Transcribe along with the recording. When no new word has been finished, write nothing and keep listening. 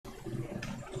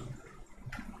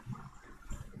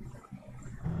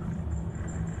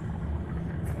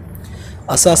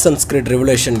Assassin's Creed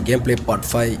Revelation gameplay part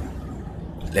 5.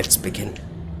 Let's begin.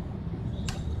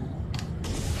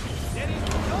 There is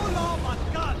no law but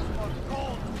God for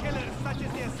cold killers such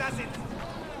as the assassins.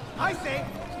 I say,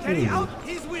 carry out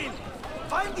his will.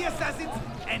 Find the assassins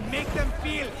and make them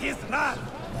feel his wrath.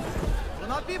 Do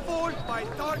not be fooled by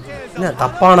tall tales of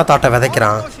தப்பான தாட்டை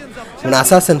விதைக்கிறான். இவனை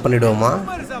Assassin's பண்ணிடுவோமா?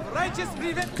 rumors of righteous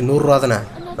revenge. 100 ரூபா தானே.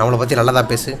 நம்மளை பற்றி நல்லதா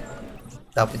பேசு.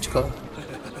 தப்பிச்சுக்கோ.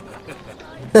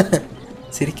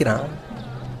 சிரிக்கிறான்.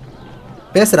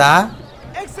 பேசுறா.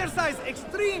 Exercise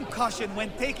extreme caution when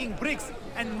taking bricks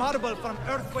and marble from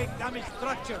earthquake damaged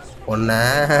structures. ஒண்ணே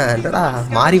என்னடா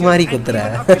மாறி மாறி குத்துற.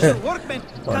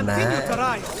 ஒண்ணே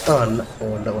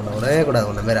ஒண்ணே கூட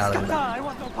ஒண்ணே மாதிரி ஆளுங்க.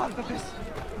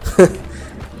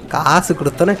 காசு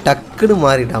கொடுத்தோன்னே டக்குன்னு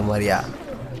மாறிட்டான் மாதிரியா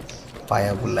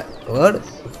பயப்புள்ள ஓடு.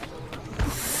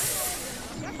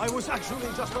 I was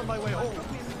actually just on my way home.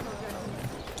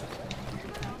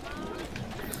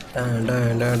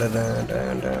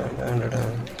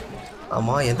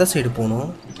 ஆமா எந்த சைடு போகணும்?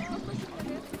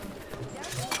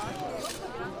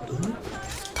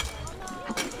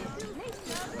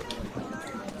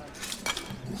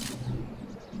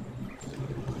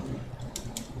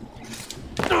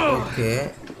 ஓகே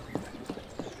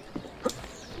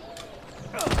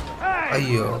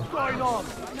ஐயோ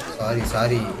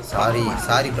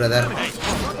சாரி பிரதர்,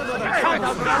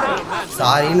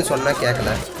 சாரின்னு சொன்னா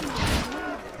கேட்கல,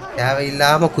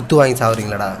 தேவையில்லாம குத்து வாங்கி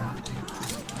சாவுறீங்களாடா.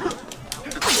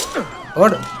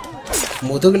 ஓடு,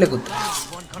 முதுகுல குத்து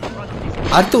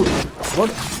அறுத்து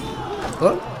ஓடு.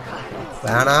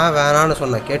 வேணான்னு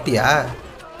சொன்ன கேட்டியா?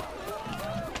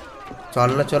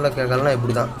 சொல்ல கேட்கலாம்.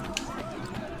 இப்படிதான்.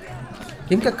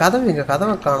 எங்க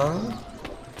கதவை காணோம்.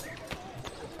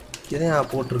 இதான்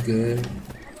போட்டிருக்கு.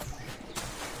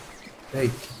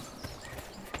 ஏய்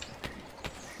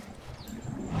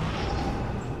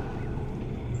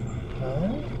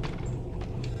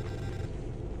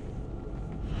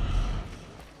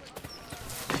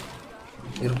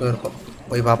இருக்கும்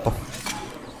போய் பார்ப்போம்.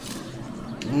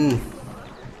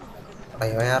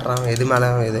 இவன் ஏறான். எது மேலே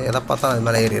எதை பார்த்தா அது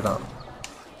மேலே ஏறிடுறான்.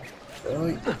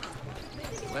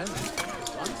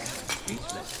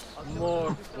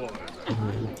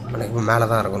 எனக்கு மேலே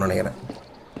தான் இருக்கும்னு நினைக்கிறேன்.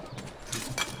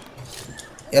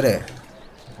 ஏறு.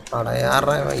 ஆடா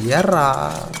ஏறா இவன். ஏறா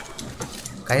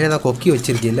கையில் தான் கொக்கி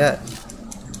வச்சிருக்கீல்ல.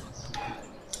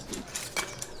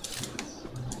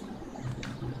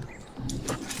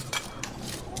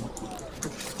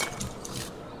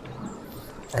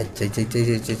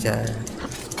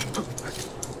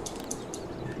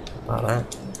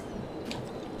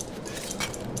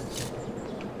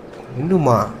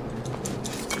 இன்னுமா?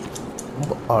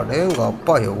 அடே எங்க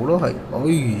அப்பா எவ்வளோ ஹை.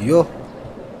 ஐயோ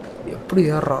எப்படி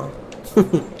ஏறுறான்?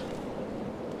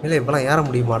 இல்லை இப்பெல்லாம் ஏற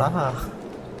முடியுமாடா?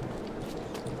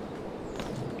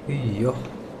 ஐயோ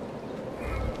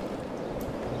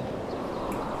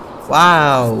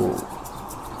வாவ்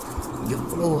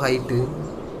எவ்வளோ ஹைட்டு.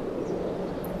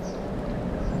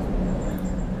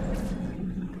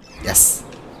 எஸ்.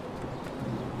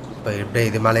 இப்போ எப்படி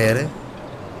இது மேலே ஏறு.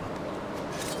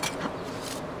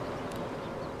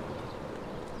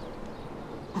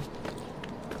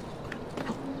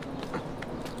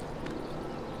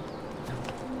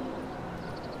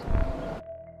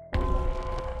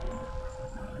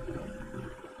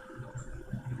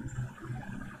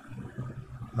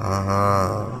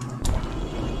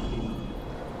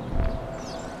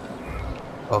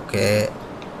 ஓகே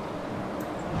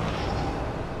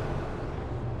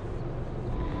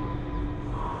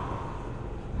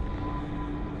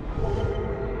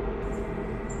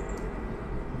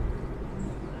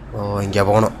ஓ இங்கே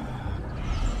போகணும்.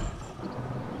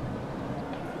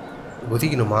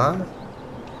 குதிக்கணுமா?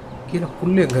 கீழே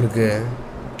புல் எங்கே இருக்கு?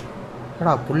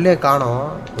 ஏடா புல்லே காணோம்.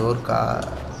 டோர்க்கா.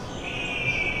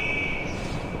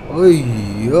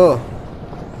 ஐயோ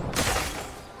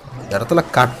இடத்துல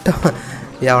கட்டை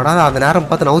எவடா அந்த நேரம்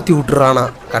பார்த்து நவுத்தி விட்டுறானா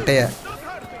கட்டைய.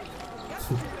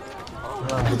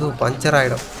 இது பஞ்சர்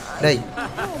ஆகிடும். டேய்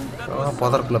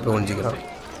புதற்குள்ளே போய் ஒழிஞ்சிக்கிறான்.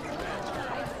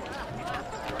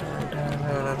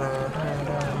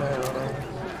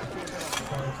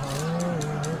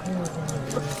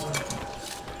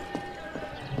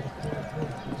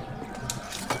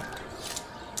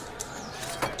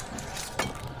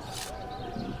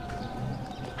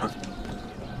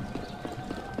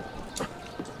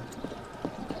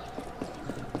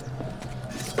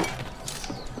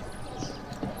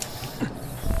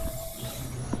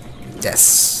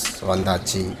 எஸ்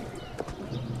வந்தாச்சு.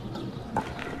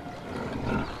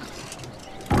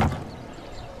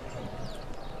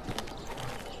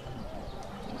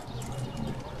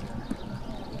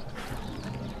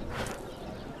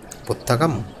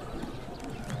 புத்தகம்.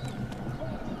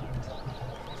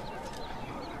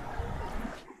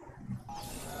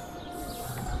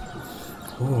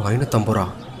 ஓ 550 ரூபா.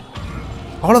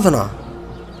 அவ்வளோதானா?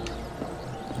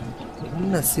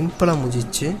 என்ன சிம்பிளாக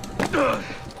முடிஞ்சிச்சு.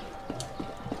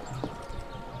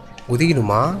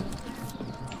 ஒதுக்கணுமா?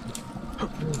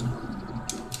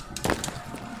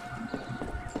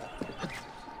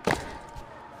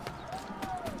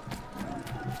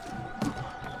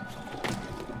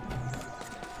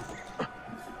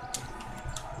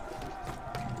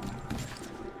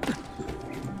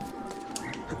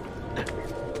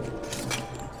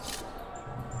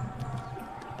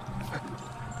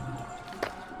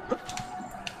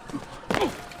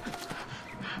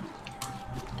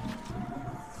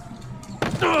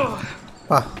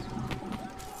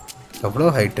 எவ்வளோ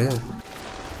ஹைட்டு.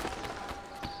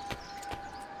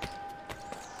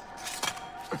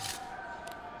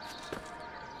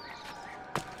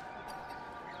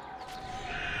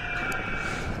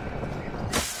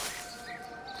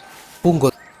 பூங்கோ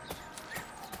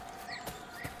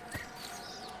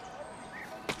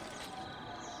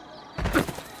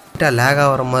லேக்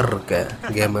ஆகிற மாதிரி இருக்கு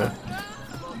கேமு.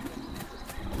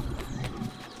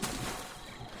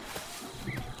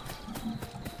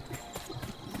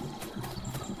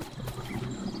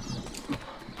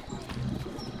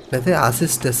 எது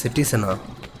அசிஸ்ட் சிட்டிசனா?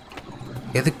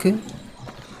 எதுக்கு?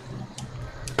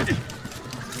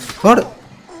 போடு.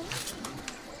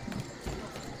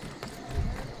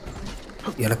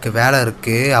 எனக்கு வேலை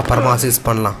இருக்கு, அப்புறமா அசிஸ்ட்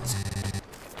பண்ணலாம்.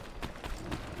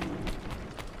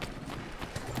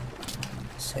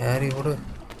 சரி விடு.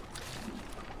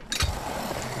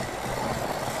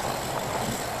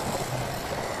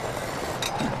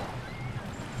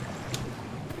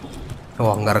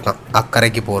 ஓ அங்கே இருக்கான்,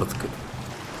 அக்கறைக்கு போகிறதுக்கு.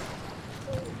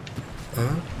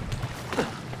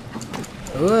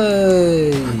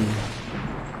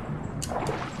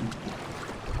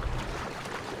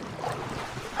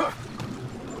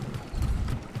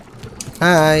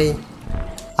 ஹாய்.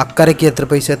 அக்கறைக்கு எத்தனை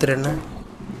போய் சேர்த்துறேன்னா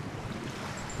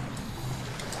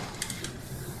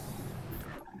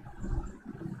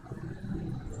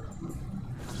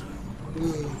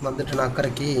வந்துட்டு நான்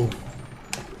அக்கறைக்கு.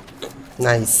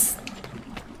 நைஸ்.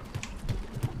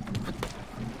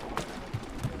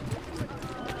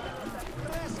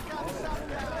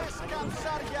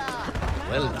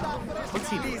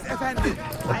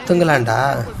 ஒத்துங்களாண்டா.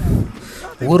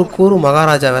 ஊருக்கு ஊரு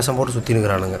மகாராஜா வேஷம் போட்டு சுற்றி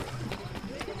நிற்கிறானுங்க.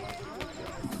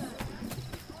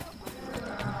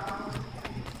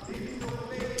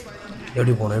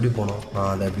 எப்படி போகணும் எப்படி போகணும்?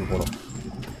 அதை எப்படி போகணும்?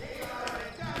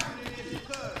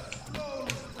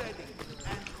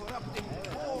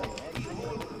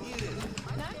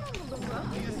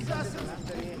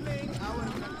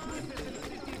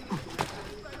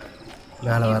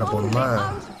 மேலே வேற போகணுமா?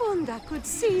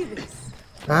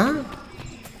 ஆ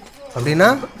அப்படின்னா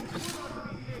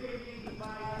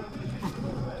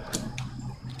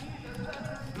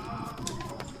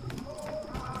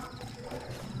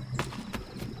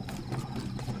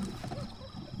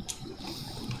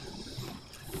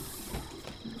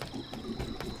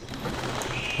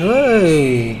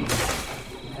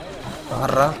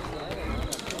ஆறா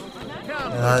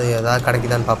ஏதாவது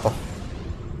கிடைக்குதான்னு பார்ப்போம்.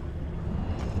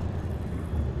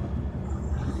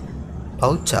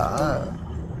 பவுச்சா?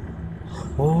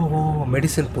 ஓஹோ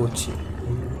மெடிசன் பவுச்சு.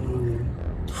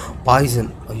 பாய்சன்.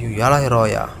 ஐயோ 7000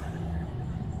 ரூபாயா?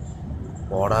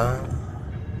 போடா.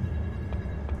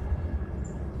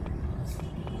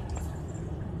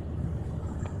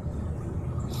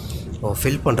 ஓ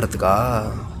ஃபில் பண்ணுறதுக்கா?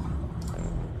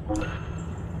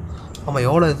 ஆமாம்.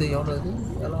 எவ்வளோ இது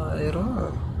 7000.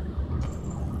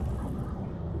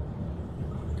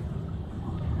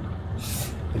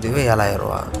 இதுவே 7000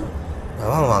 ரூபா.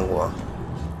 அவன் வாங்குவான்.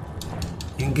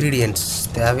 இன்க்ரீடியன்ட்ஸ்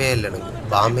தேவையே இல்லை எனக்கு.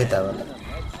 பாம்பே தேவையில்லை.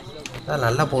 அதான்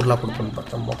நல்ல பொருளாக கொடுப்பேன்னு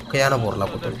பார்த்தேன். மொக்கையான பொருளாக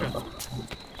கொடுத்துருப்பேன்.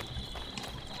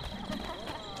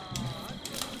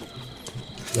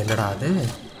 என்னடா அது?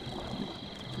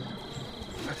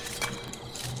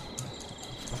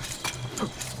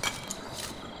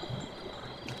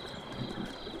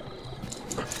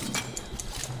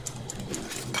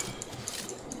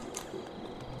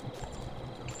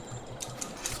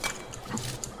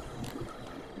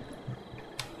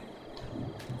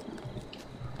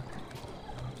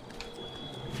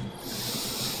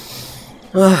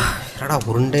 என்னடா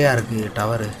உருண்டையாக இருக்குது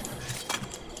டவரு.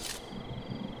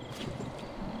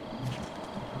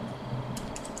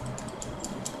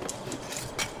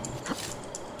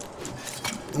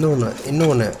 இன்னொன்று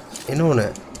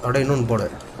அப்படியே இன்னொன்று போடு.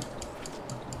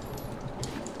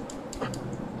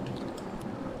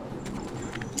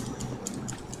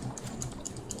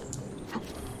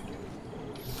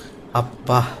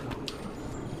 அப்பா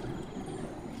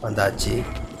வந்தாச்சு.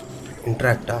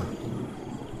 இன்ட்ராக்டா?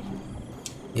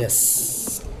 S.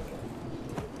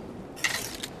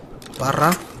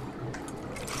 Para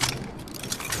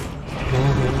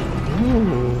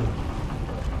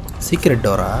secret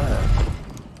Dora?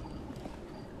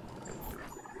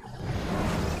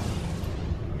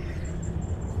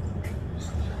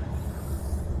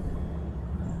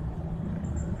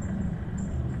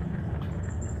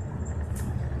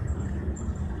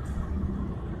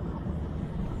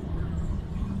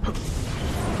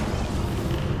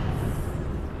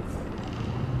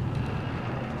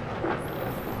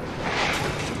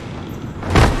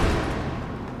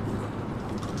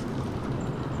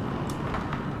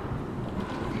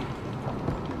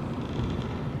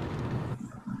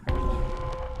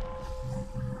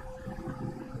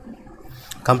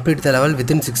 Complete the level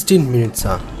within 16 minutes.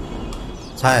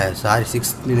 Sorry,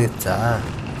 6 minutes.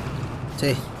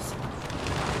 சரி,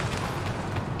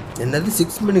 என்னது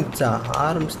 6 minutes?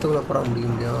 6 நிமிஷத்துக்குள்ள போட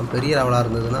முடியும். பெரிய லெவலாக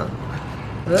இருந்ததுன்னா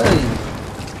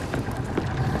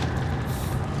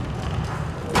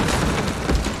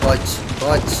வாட்ச்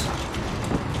வாட்ச்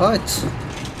வாட்ச்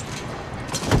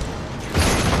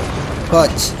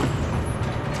வாட்ச்.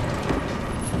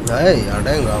 ஏய்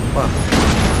அடேங்க அப்பா.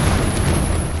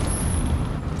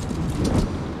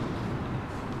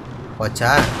 What's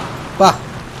that? Pa!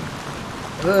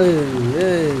 Hey,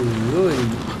 hey, hey.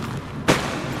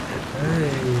 Hey.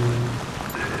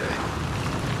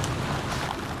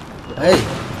 Hey.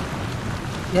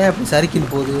 ஏன் இப்படி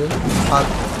சரிக்கின்னு போகுது?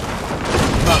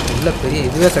 உள்ள பெரிய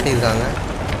இதுவே கட்டியிருக்காங்க.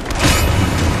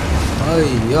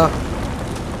 ஐயோ,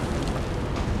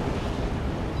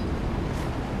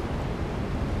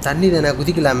 தண்ணி தானே,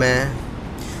 குதிக்கலாமே.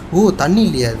 ஓ, தண்ணி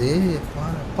இல்லையா அது?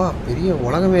 அப்பா, பெரிய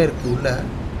உலகமே இருக்கு உள்ள.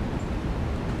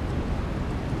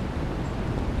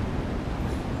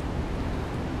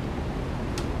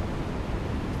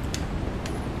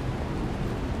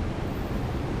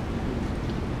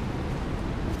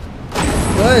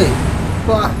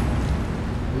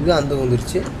 இது அந்த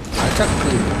வந்துருச்சு.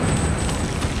 அச்சக்கு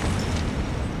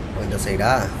இந்த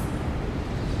சைடா?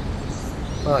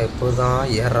 எப்போதான்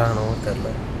ஏறானோ தெரில.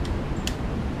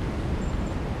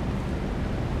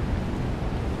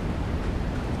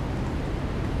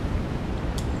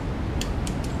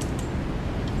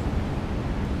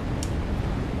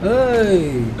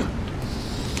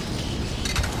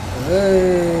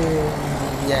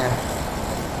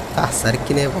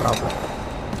 சரிக்கினே போறாப்ப.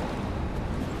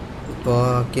 இப்போ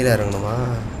கீழே இறங்கணுமா?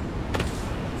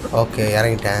 ஓகே,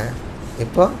 இறங்கிட்டேன்.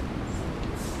 இப்போ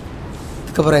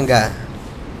இதுக்கப்புறம் எங்க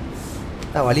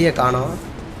வழியை காணோம்.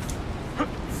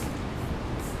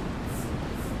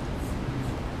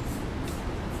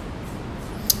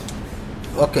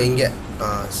 ஓகே, இங்கே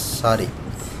சாரி,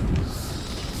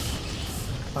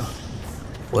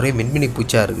 ஒரே மின்மினி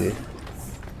பூச்சா இருக்கு.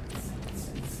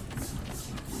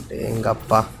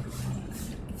 எங்கப்பா,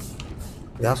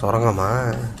 இதான் சுரங்கமா?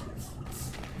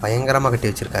 பயங்கரமாக கட்டி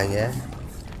வச்சிருக்காங்க.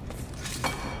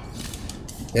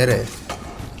 ஏறு,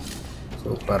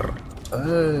 சூப்பர்.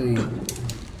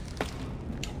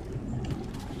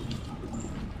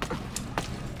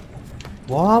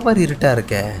 ஓவர் இருட்டா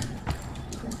இருக்க.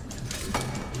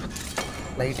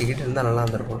 லைட்டு கிட்ட இருந்தால் நல்லா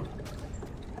இருந்திருக்கும்.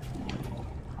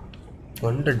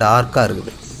 கொஞ்சம் டார்க்காக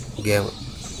இருக்குது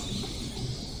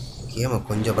கேமை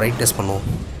கொஞ்சம் பிரைட்னஸ் பண்ணுவோம்.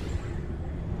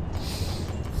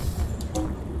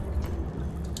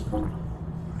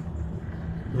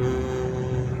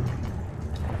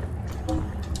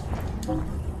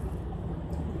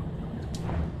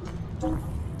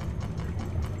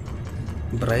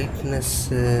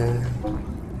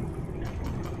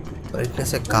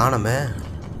 பிரைட்னஸை காணமே.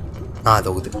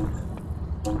 தொகுது.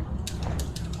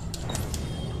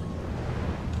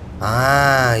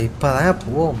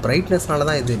 இப்போதான் பிரைட்னஸ்னால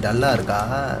தான் இது டல்லாக இருக்கா?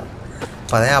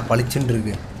 இப்போதான் பளிச்சுன்னு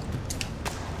இருக்கு.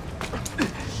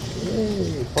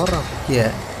 போடுறான் முக்கிய.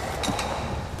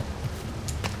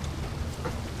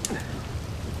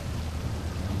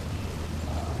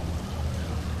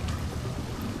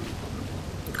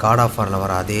 காட் ஆஃப் வாரில்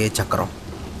வர அதே சக்கரம்.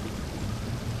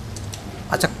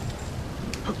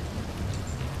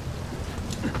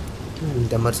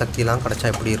 இந்த மாதிரி சக்தியெல்லாம்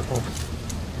கிடைச்சா எப்படி இருக்கும்?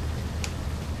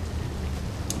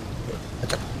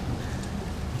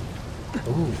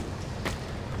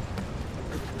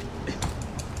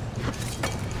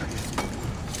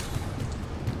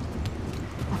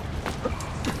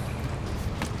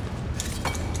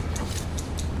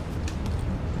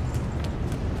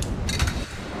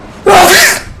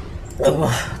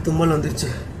 தும்மல் வந்துருச்சு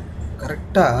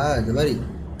கரெக்டாக இது மாதிரி.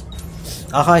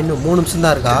 ஆஹா, இன்னும் 3 நிமிஷம்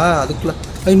தான் இருக்கா? அதுக்குள்ள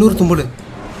இன்னொரு தும்மல்.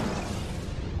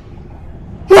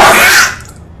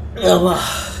 ஆவா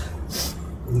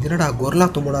இது என்னடா கொர்லா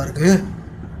தும்பலா இருக்கு.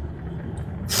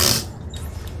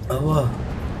 ஆவா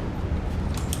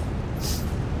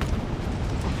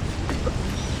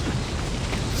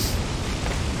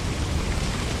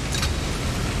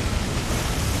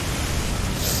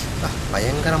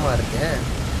பயங்கரமா இருக்கு.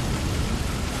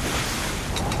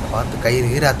 பார்த்து கயிறு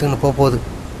கீரை அத்துன்னு போகுது.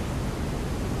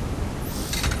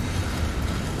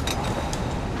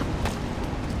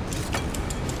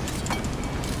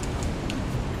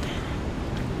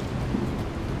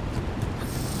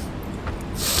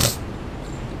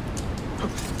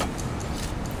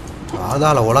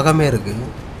 பாதாள உலகமே இருக்கு.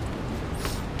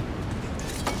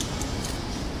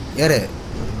 ஏறு.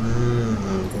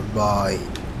 குட் பாய்.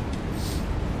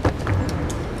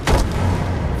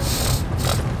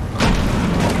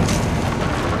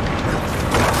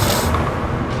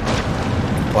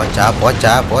 போச்சா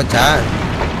போச்சா போச்சா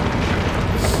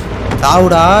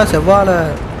சாவுடா செவ்வாழ.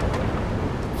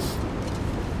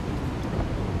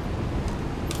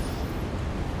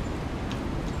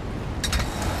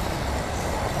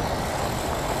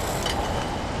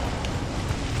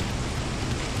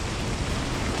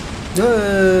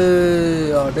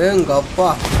 அடேங்கப்பா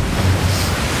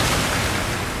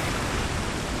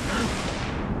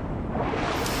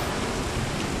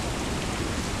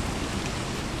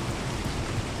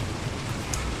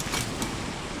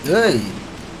ஏய்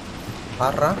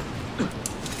பாடுறா.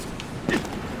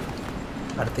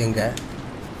 அடுத்து எங்க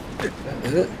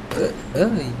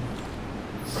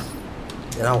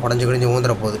ஏன்னா உடஞ்சி கிழிஞ்சு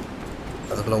ஊந்துற போகுது.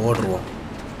 அதுக்குள்ள ஓடுருவோம்.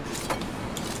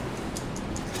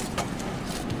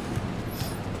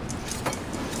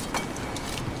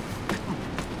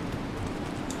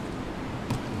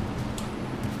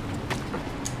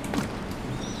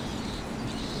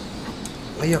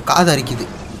 ஐயோ காது அரிக்குது.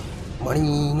 மணி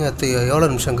எவ்வளோ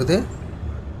நிமிஷம் இருக்குது?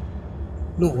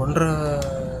 இன்னும்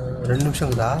 1.5-2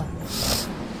 நிமிஷங்குதா?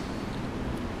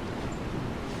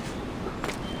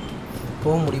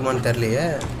 போக முடியுமான்னு தெரியலையே.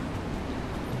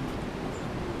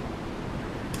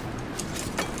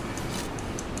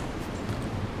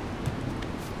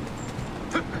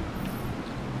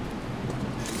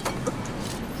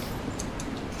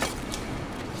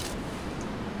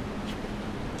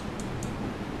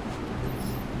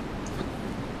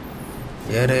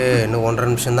 ஏறு இன்னும் 1.5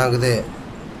 நிமிஷம் தான் இருக்குது.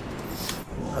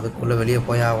 அதுக்குள்ளே வெளியே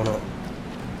போய் ஆகணும்.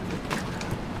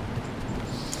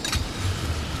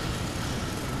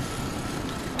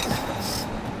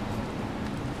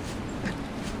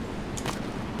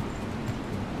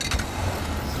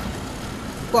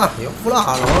 வா எவ்வளோ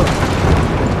ஆகும்.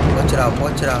 போச்சுரா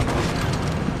போச்சுரா.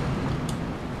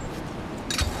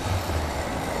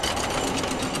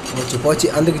 போச்சு போச்சு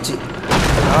வந்துக்குச்சு.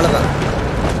 அவ்வளோதான்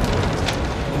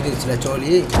முடிஞ்சிருச்சுல சோழி.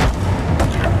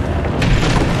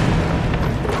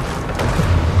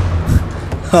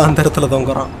 அந்த இடத்துல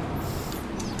தொங்குறான்.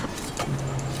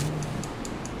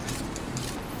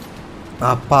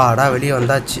 அப்பாடா வெளியே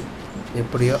வந்தாச்சு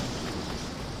எப்படியோ.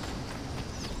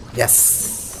 எஸ்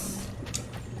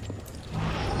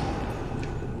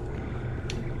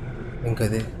எங்க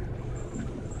இது?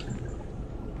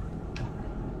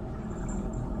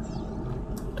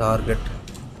 டார்கெட்.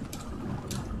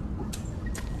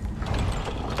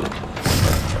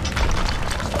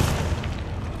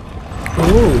 ஓ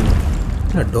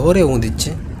டோரே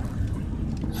ஊந்திச்சு.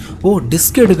 ஓ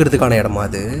டிஸ்க் எடுக்கிறதுக்கான இடமா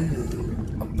அது?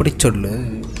 அப்படி சொல்லு.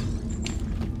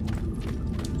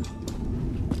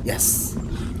 எஸ்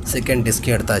செகண்ட்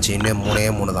டிஸ்கே எடுத்தாச்சு. இன்னும்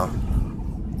 3 தான்.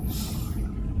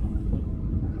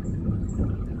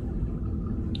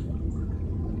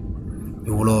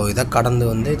 இவ்வளோ இதை கடந்து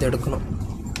வந்து இது எடுக்கணும்.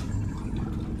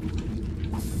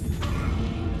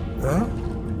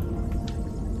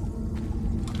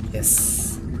 எஸ்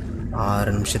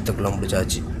 6 நிமிஷத்துக்குள்ள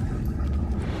முடிச்சாச்சு.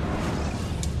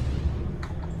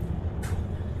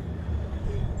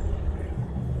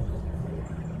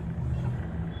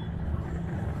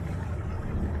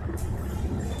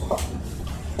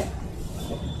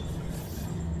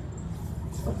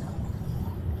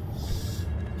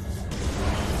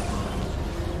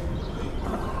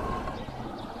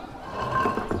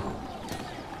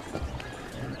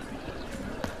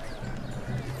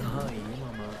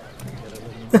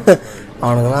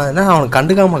 அவனுங்களாம் என்ன அவனுக்கு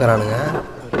கண்டுக்காமக்கிறானுங்க.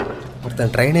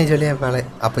 ஒருத்தன் ட்ரைனேஜ் வழியாக மேலே.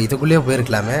 அப்போ இதுக்குள்ளேயே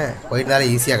போயிருக்கலாமே. போயிருந்தாலே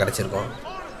ஈஸியாக கிடச்சிருக்கும்.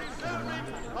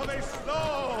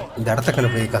 இந்த இடத்த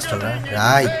கண்டுபிடி கஷ்டம் இல்லை.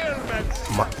 ராய்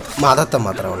மதத்தை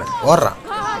மாத்திரவனே ஓடுறான்.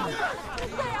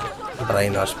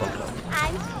 ட்ரைன் வாஷ் பண்ணுறான்.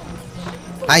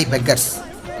 ஹாய் பெக்கர்ஸ்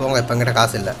போங்க. இப்போ எங்கிட்ட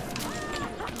காசு இல்லை.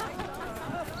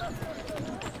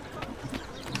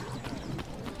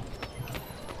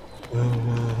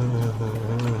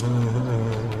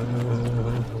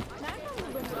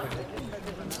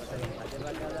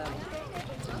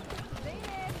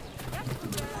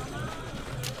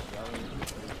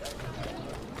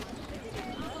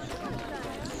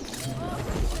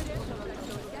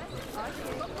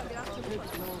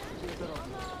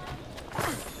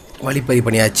 வழிப்பறி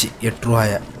பண்ணியாச்சு 8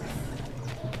 ரூபாய.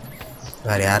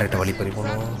 வேறு யார்கிட்ட வழிப்பறி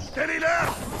பண்ணுவோம்?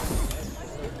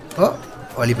 ஓ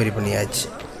வழிப்பறி பண்ணியாச்சு.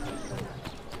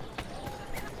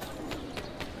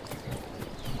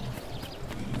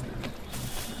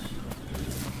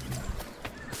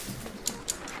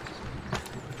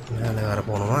 மேலே வேறு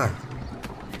போகணுமா?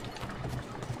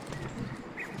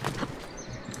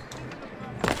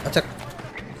 அச்சா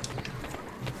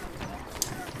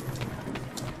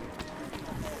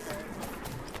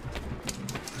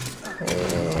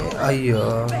ஐயோ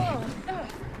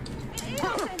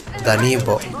தனியும்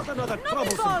போ.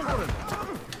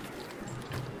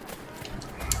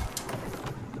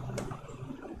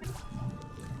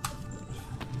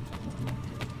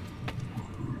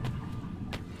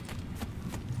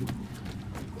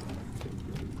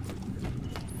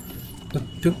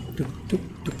 tuk tuk tuk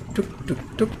tuk tuk tuk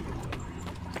tuk.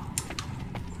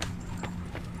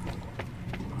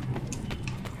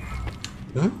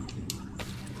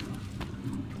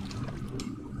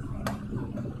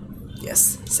 Yes,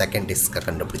 second disc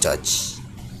கண்டுபிடிச்சாச்சு.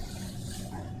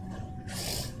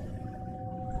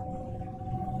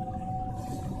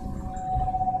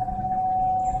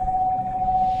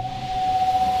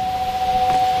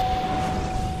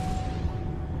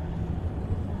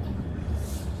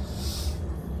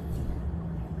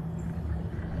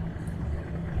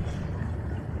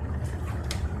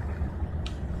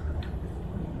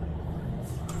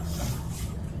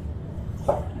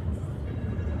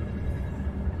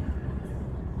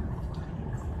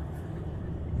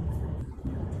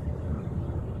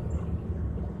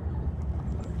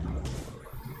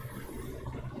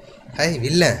 ஹாய்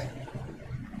வில்ல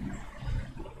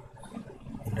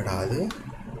என்னடா அது?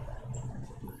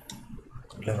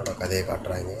 என்னோட கதையை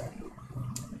காட்டுறாங்க.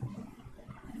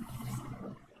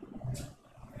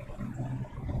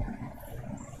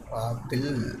 Apple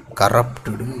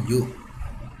corrupted you.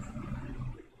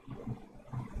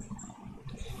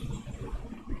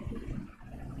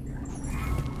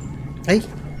 ஹை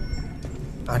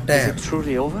அட்டை. Is it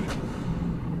truly over?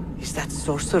 Is that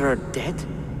sorcerer dead?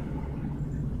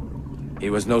 He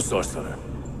was no sorcerer,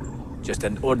 just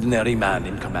an ordinary man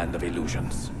in command of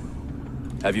illusions.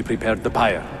 Have you prepared the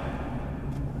pyre?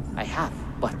 I have,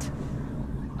 but...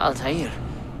 Altaïr,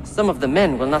 some of the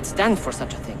men will not stand for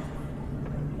such a thing.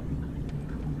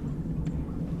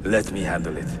 Let me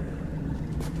handle it.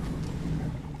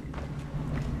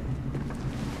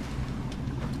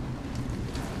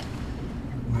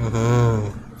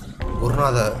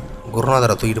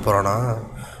 குருநாதரை தூக்கிட்டு போகிறானா?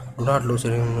 not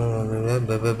losing.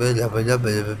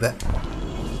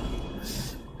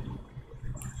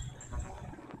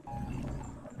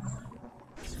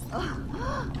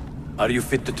 Are you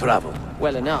fit to travel?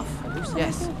 Well enough,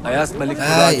 yes. I asked Malik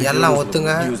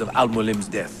news of Al-Mulim's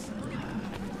death.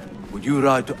 Would you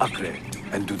ride to Acre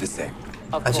and do the same?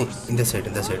 Of course. In the side.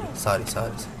 Sorry.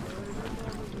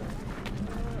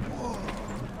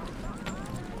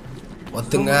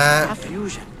 ஒத்துங்க.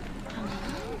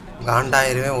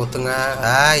 காண்டாயிருவேன் ஒத்துங்க.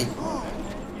 Hi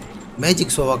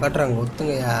magic ஷோவா காட்டுறாங்க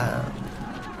ஒத்துங்கயா.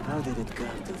 How did it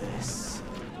come to this?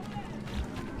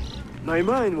 My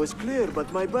mind was clear, but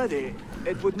my body,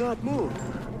 it would not move.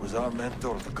 Was our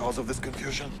mentor the cause of this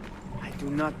confusion? I do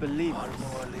not believe it.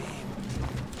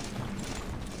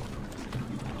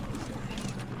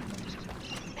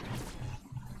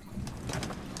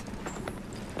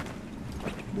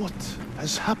 What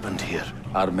has happened here?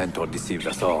 Our mentor deceived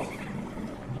us all.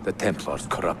 The Templars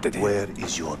corrupted him. Where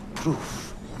is your proof?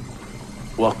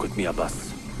 Walk with me, Abbas,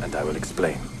 and I will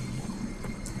explain.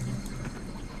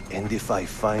 And if I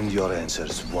find your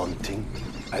answers wanting?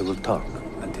 I will talk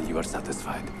until you are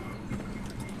satisfied.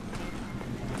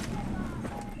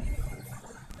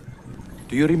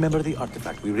 Do you remember the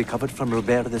artifact we recovered from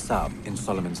Robert the Sab in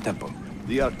Solomon's temple?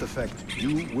 The artifact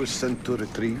you were sent to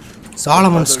retrieve?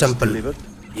 Solomon's temple. Delivered?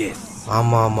 Yes.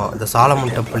 ஆமா the Solomon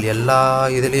temple எல்லா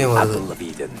இதுலயும் வருது. Apple of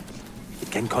Eden. It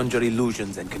can conjure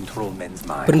illusions and control men's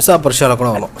minds. Prince of Persia கூட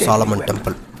வரும் Solomon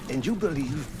temple. And you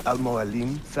believe Al-Mualim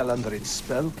fell under its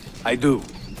spell? I do.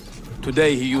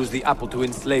 Today he used the apple to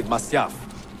enslave Masyaf.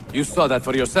 You saw that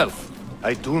for yourself.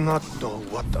 I do not know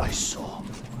what I saw.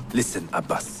 Listen,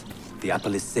 Abbas. The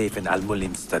apple is safe in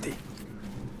Al-Mulim's study.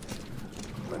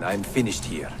 When I'm finished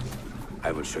here,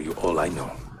 I will show you all I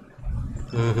know.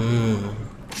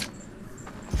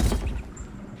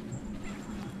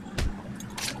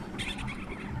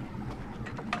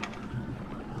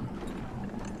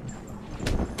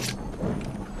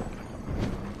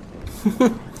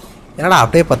 என்னடா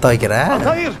அப்படியே பத்த வைக்கிற?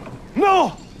 Altaïr! No!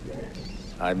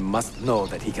 I must know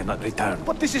that he cannot return.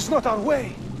 But this is not our way.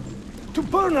 To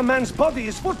burn a man's body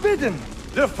is forbidden.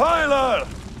 Defiler!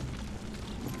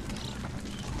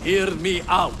 Hear me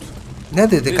out.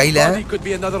 என்னது இது கையில? This body could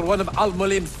be another one of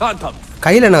Al-Mulim's phantoms.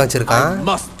 கையில என்ன வச்சிருக்கான்? I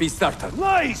must be certain.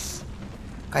 Lies!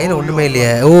 கையில ஒண்ணுமே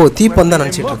இல்லையே. ஓ தீப்பந்தம் தான்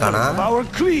நினைச்சிட்டு இருக்கானா? Our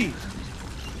creed.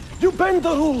 You bend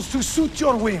the rules to suit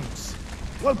your whims,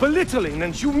 while belittling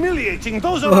and humiliating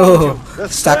those around you.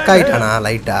 Stuck ஆயிட்டானா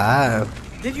லைட்டா?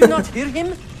 Did you not hear him?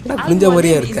 புரிஞ்ச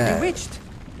மாதிரியே Al-Mulim is இருக்க. bewitched.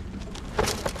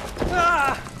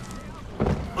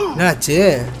 என்னாச்சு?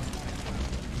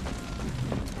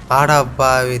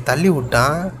 ஆடாப்பாவி தள்ளி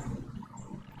விட்டான்.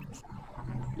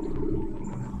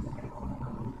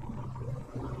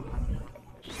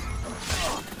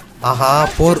 ஆஹா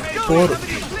போர் போர்.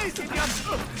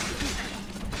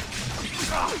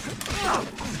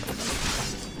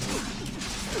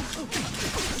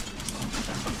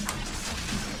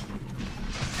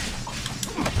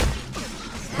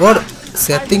 போர்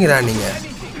செத்திங்கடா நீங்க.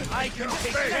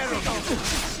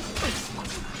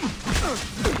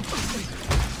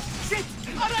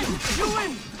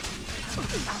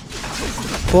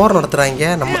 போர்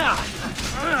நடத்துறாங்க நம்ம.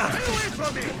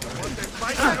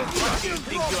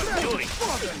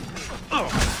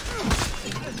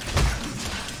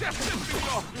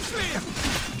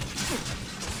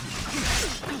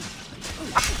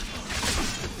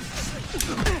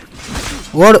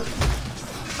 ஓடு.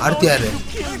 அடுத்து யாரு?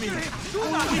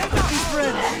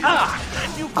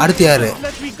 அடுத்து யாரு?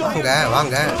 வாங்க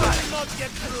வாங்க.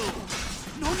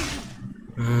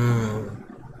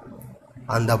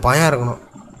 அந்த பயம் இருக்கணும்.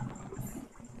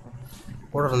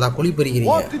 கூட இருந்தா குழி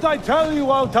பறிக்கிறீங்க. What did I tell you,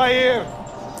 Altaïr?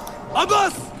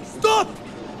 Abbas, stop!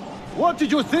 What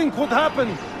did you think would happen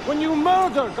when you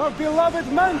murdered our beloved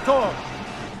mentor?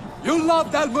 You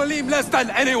loved Al-Mulim less than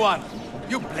anyone.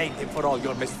 You blamed him for all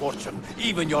your misfortune,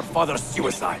 even your father's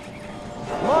suicide.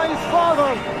 My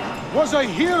father was a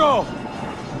hero.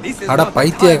 This is Ada not the time to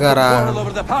paithiyakara. quarrel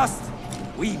over the past.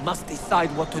 We must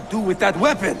decide what to do with that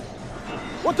weapon.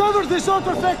 Whatever this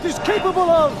artifact is capable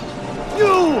of,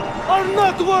 you are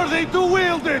not worthy to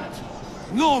wield it.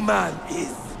 No man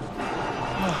is.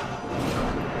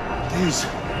 It is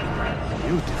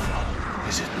beautiful,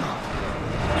 is it not?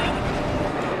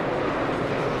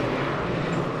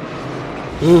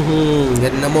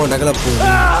 என்னமோ நகல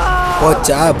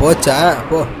போச்சா போச்சா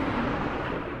போ.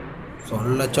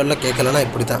 சொல்ல சொல்ல கேட்கலன்னா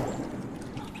இப்படித்தான்.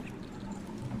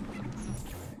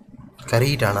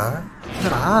 கறிட்டானா?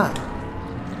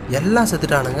 எல்லாம்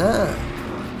செத்துட்டானுங்க.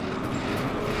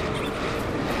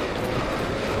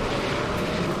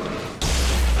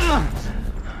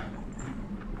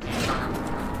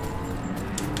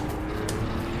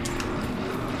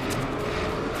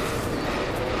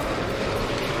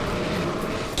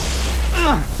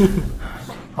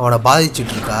 அவனை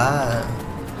பாதிச்சுட்டு இருக்கா.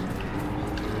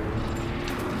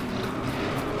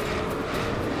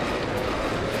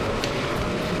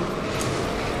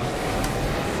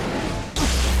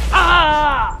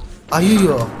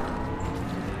 ஐயோ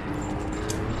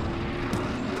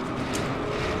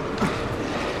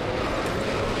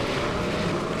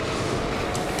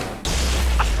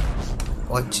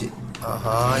போச்சு.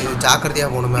 ஆஹா இது ஜாக்கிரதையா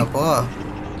போகணுமே. அப்போ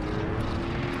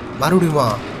மறுபடியுமா?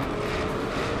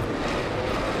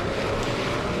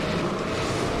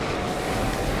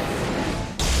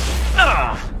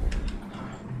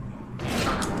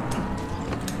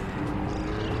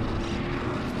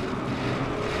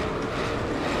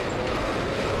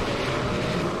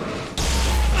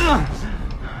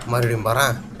 மறுபடியும்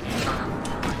பாறேன்.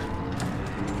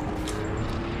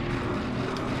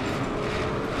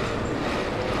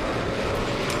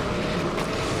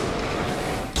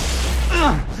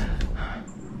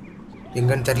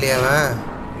 எங்கன்னு தெரியலையே அவன்.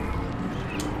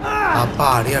 அப்பா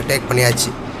அடியா டேக்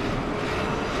பண்ணியாச்சு.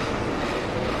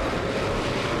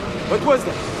 What was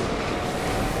that?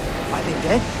 Are they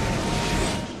dead?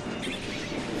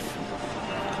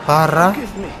 Para.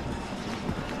 Give me.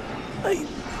 I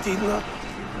did not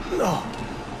know.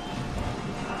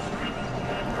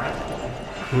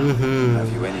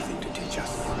 Have you anything to teach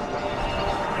us?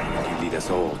 Will you lead us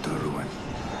all to ruin?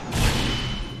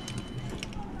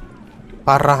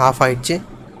 Para of ஆயிடுச்சு.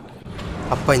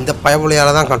 அப்போ இந்த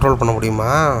பயபுலையால் தான் கண்ட்ரோல் பண்ண முடியுமா?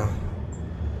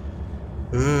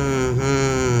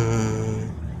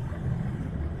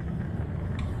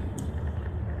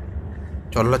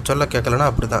 சொல்ல சொல்ல கேட்கலன்னா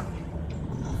அப்படி தான்.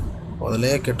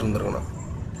 முதலே கேட்டுருந்துருக்கணும்.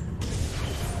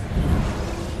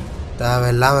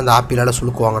 தேவையில்லாம அந்த ஆப்பிளால்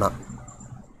சுழுக்குவாங்கண்ணா.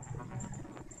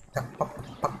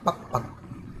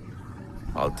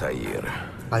 Altaïr.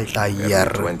 Altaïr.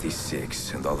 26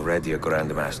 and already a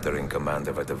Grand Master in command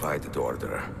of a divided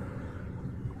order.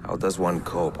 How does one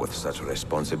cope with such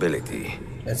responsibility?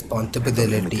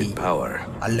 Responsibility. Limited power.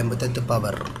 Unlimited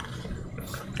power.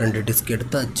 2 disk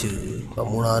எடுத்தாச்சு. இப்போ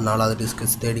 3வது 4வது டிஸ்க்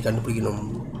தேடி கண்டுபிடிக்கணும்.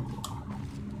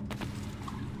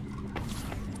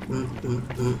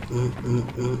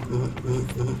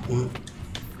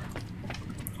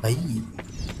 ஐ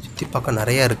சுற்றி பார்க்க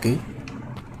நிறையா இருக்குது.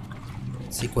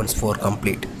 Sequence 4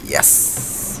 complete. S.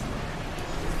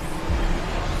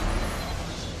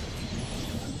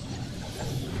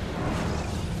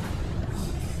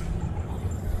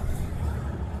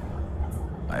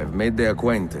 I've made the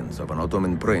acquaintance of an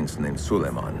Ottoman prince named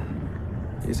Suleiman.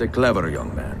 He's a clever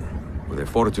young man, with a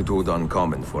fortitude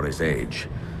uncommon for his age.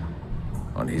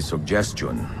 On his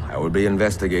suggestion, I will be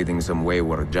investigating some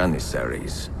wayward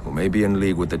janissaries who may be in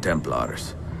league with the Templars.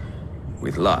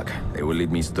 With luck, they will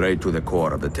lead me straight to the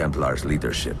core of the Templars'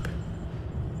 leadership.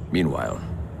 Meanwhile,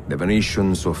 the Venetian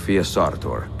Sophia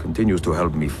Sartor continues to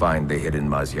help me find the hidden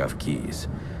Masyaf keys.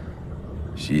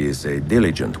 She is a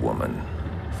diligent woman,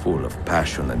 full of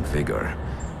passion and vigor,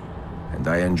 and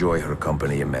I enjoy her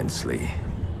company immensely.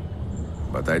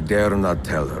 But I dare not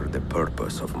tell her the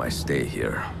purpose of my stay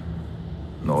here,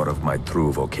 nor of my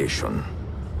true vocation.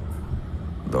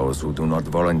 Those who do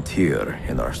not volunteer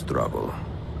in our struggle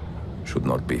should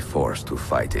not be forced to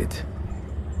fight it.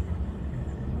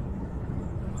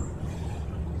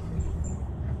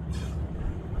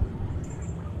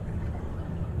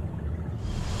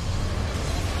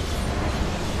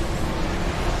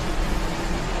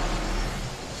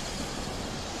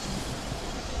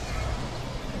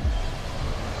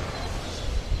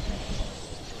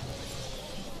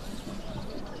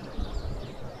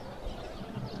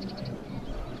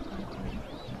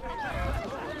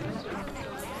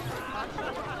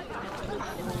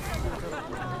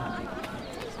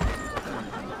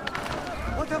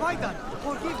 What have I done?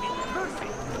 Forgive me. Mercy.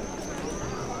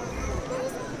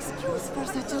 Excuse for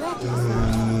such a reckless.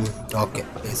 Okay,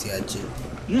 பேசியாச்சு.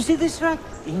 You see this rack?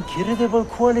 Incredible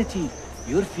quality.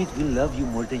 Your feet will love you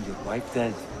more than your wife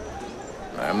does.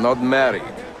 I am not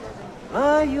married.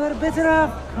 You are better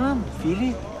off. Come, feel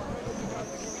it.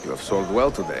 You have sold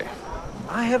well today.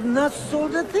 I have not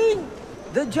sold a thing.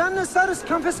 The Janissaries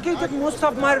confiscated most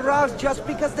of my rugs just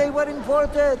because they were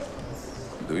imported.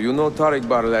 Do you know Tariq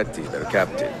Barletti, their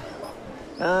captain?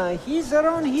 He's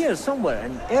around here somewhere,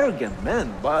 an arrogant man,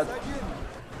 but...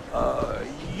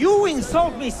 you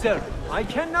insult me, sir. I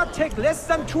cannot take less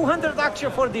than 200 aksha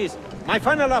for this. My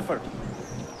final offer.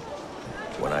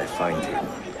 When I find him,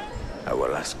 I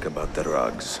will ask about the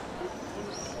rugs.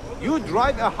 You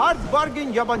drive a hard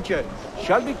bargain, Yabanche.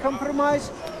 Shall we compromise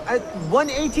at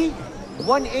 180?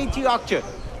 180 aksha.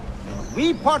 We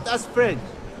part as friends.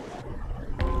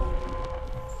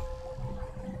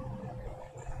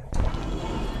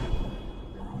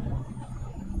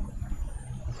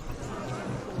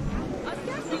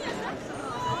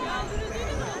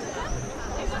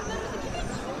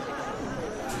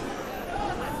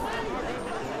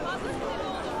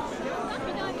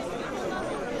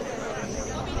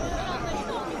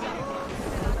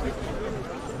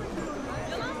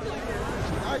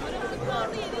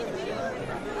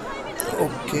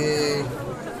 Okay.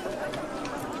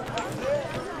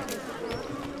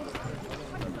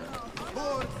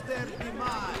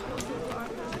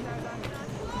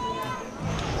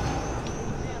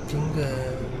 இங்க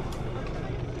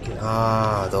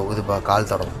அதோ இதுப்பா கால்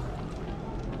தடம்.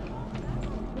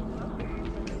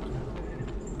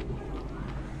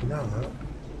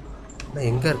 என்ன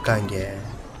எங்க இருக்காங்க?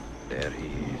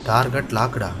 Target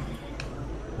லாக்டா.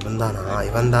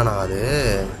 இவன் தானா அது?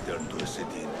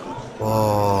 ஓ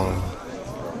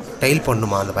tail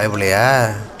பண்ணுமா அந்த பைபிளைய?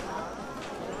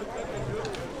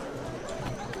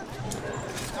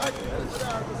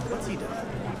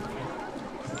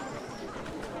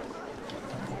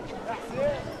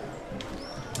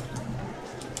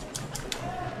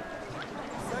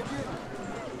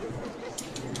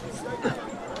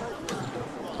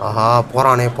 ஆஹா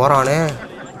போறானே.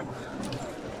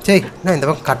 சரி என்ன இந்த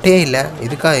பக்கம் கட்டையே இல்லை.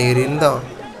 இதுக்கா இருந்தோம்.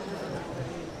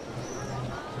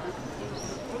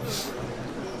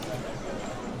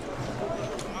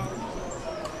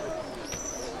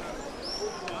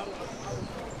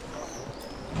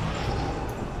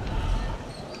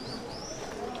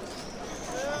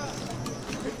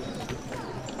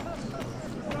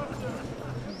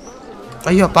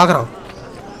 ஐயோ பார்க்குறான்.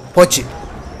 போச்சு.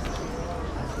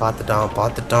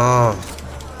 பார்த்துட்டான்.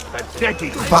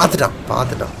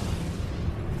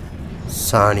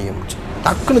 சாணியம்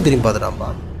டக்குன்னு திரும்பி பார்த்துட்டான்ப்பா.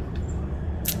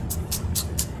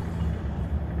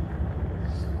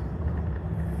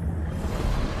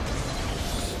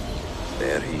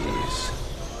 There he is.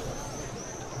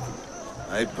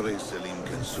 I pray Selim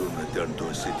can soon return to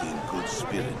a city in good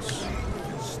spirits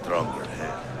and stronger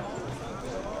hands.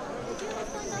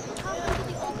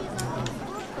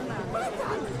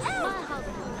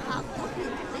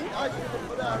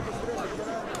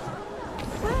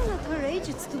 Well, at her age,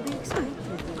 it's to be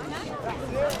expected.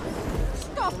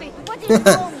 Stop it! What is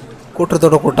wrong?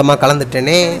 கூட்டத்தோட கூட்டமா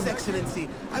கலந்துட்டேனே. His Excellency,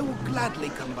 I will gladly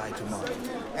come by tomorrow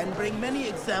and bring many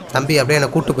examples. தம்பி அப்படியே என்ன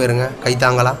கூட்டு போயிருங்க. கை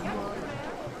தாங்களா?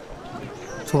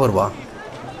 Super பா.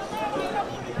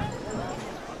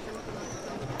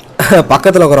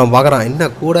 பக்கத்துல உட்காரான் பார்க்கறான். என்ன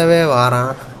கூடவே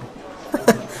வாரான்.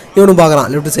 இவனும் பார்க்கறான்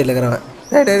லெஃப்ட் சைடுல இருக்கறவன்.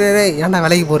 டேய் டேய் டேய் ஏன்டா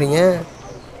வேலைக்கு போறீங்க?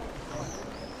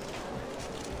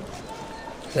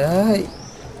 டேய்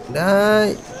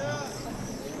டேய்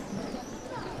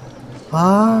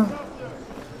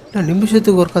நான்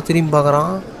நிமிஷத்துக்கு ஒருக்கா திரும்பி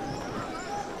பார்க்குறான்.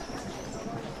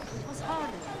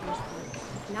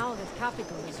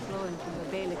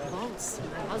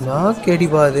 நான்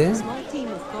கேடிப்பா அது.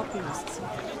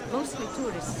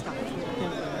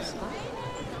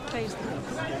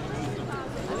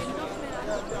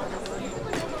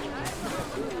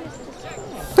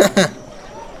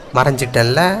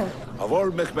 மறைஞ்சிட்டேன்ல. Of all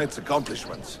Mehmet's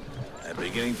accomplishments, I'm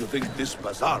beginning to think this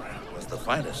bazaar was the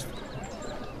finest.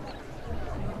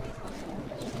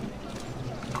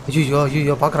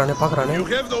 ஐயோ பார்க்கறானே. You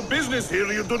have no business here.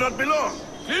 You do not belong.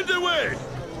 Clear the way.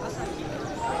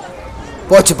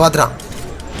 போச்சு பார்த்துட்டான்.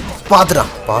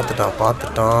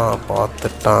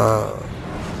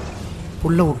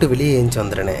 புள்ள விட்டு வெளியே ஏஞ்சி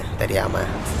வந்துடுனே தெரியாம.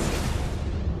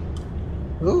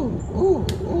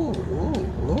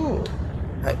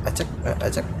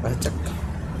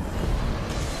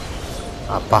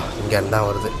 அப்பா இங்கே எல்லாம்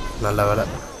வருது. நல்ல வேலை.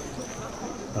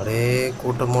 அப்படியே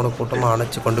கூட்டமாக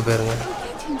அணைச்சி கொண்டு போயிருங்க.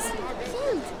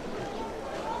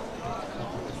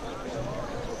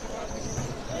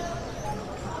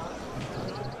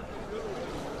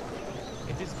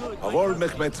 Of all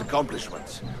Mehmet's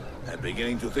accomplishments, I'm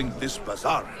beginning to think this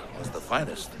bazaar was the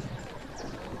finest.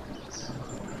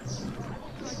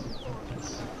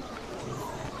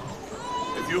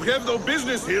 If you have no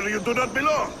business here, you do not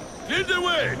belong. Clear the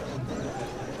way.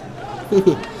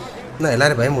 நான்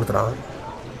எல்லாரும் பயமுறுத்துறான்.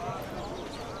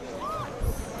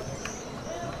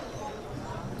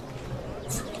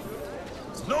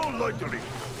 No loitering.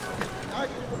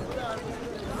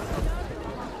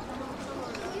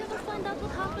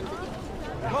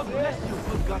 God bless you,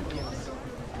 good guardians.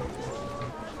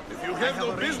 If you have no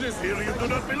business here, you do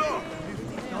not belong.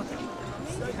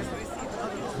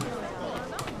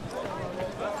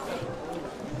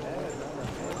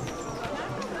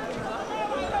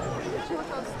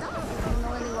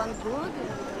 Know anyone good,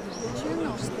 kitchen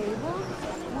or stable?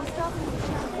 Masyaf.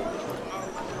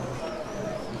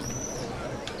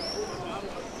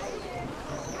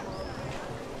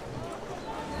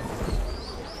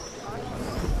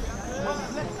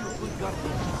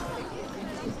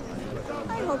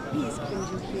 I hope peace brings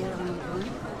you here on the run.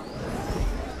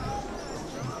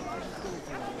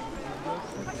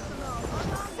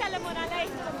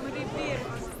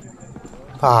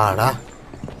 பாடா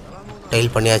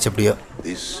tail பண்ணியாச்சு எப்படியோ.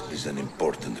 This is an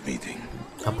important meeting.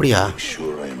 அப்படியா? Make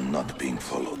sure I am not being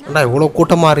followed. அண்ணா இவ்வளோ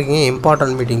கூட்டமாக இருக்கீங்க,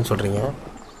 important meeting சொல்கிறீங்க.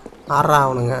 ஆறா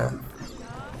அவனுங்க.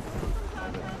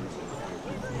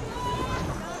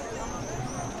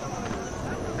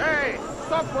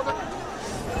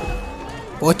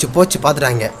 போச்சு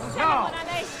பார்த்துட்டாங்க.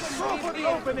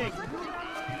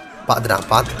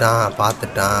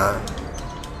 பார்த்துட்டான்.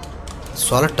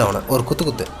 சொல்லட்ட அவனை ஒரு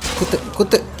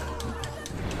குத்து.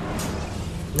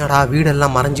 என்னடா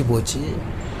வீடெல்லாம் மறைஞ்சு போச்சு.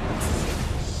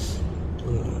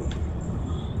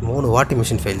 3 வாட்டி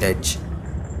மிஷின் ஃபெயில் ஆயிடுச்சு.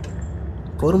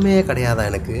 பொறுமையே கிடையாதா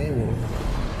எனக்கு.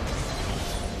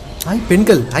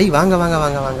 பெண்கள்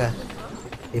வாங்க.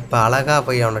 இப்போ அழகா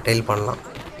போய் அவனை டெயில் பண்ணலாம்.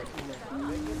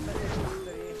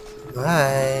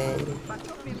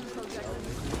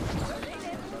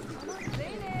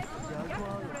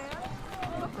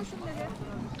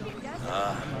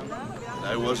 When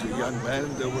I was a young man,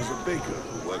 there was a baker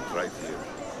who worked right here,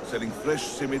 selling fresh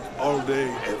simit all day,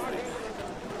 every day.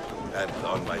 And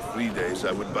on my free days,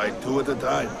 I would buy 2 at a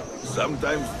time,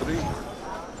 sometimes 3.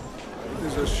 It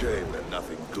is a shame that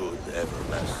nothing good ever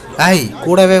lasts.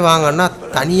 கூடவே வாங்கன்னா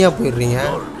தனியா போயிடுறீங்க.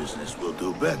 Your business will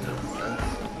do better.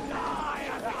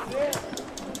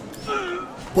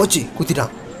 போச்சு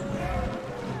குத்திட்டான்.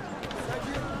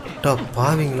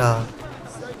 பாவீங்களா?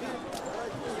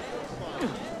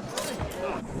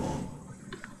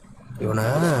 இவனை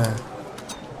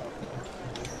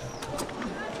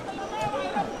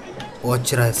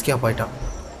போச்சுரா, escape ஆயிட்டான்.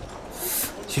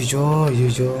 ஐயோ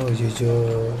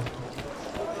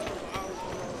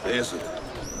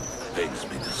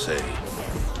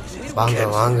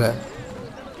வாங்க.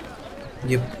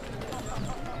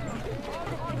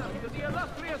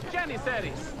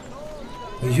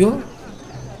 ஐயோ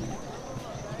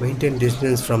maintain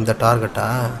distance from the டார்கெட்டா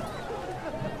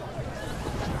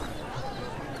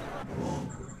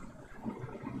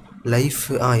life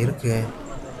இருக்கு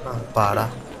பாடா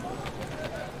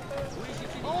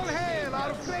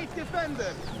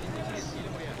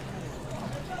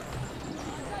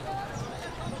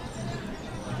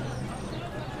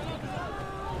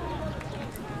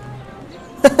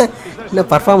என்ன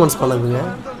பர்ஃபார்மன்ஸ் பண்ணுதுங்க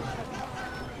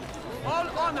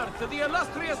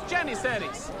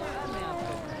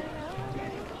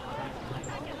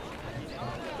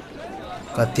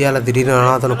கத்தியால திடீர்னு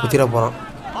அதனை குத்திர போறான்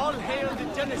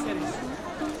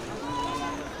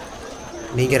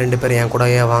நீங்க 2 பேரும் என் கூட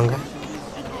வாங்க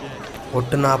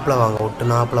ஒட்டு நாப்பில்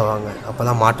வாங்க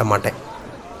அப்பதான் மாட்ட மாட்டேன்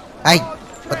ஐ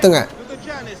பத்துங்க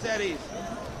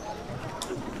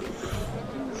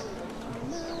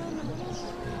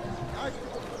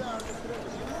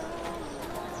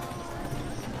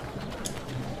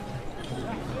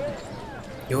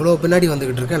எவ்வளோ பின்னாடி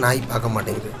வந்துக்கிட்டு இருக்கேன் நாய் பார்க்க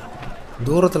மாட்டேங்குது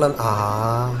தூரத்தில்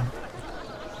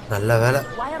நல்ல வேலை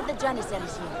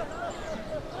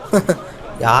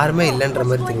யாருமே இல்லைன்ற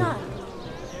மாதிரி தெரியும்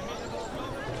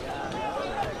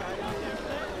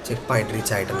check point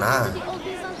reach ஆயிட்டேனா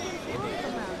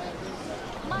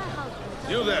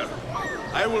You there.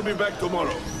 I will be back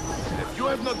tomorrow. If you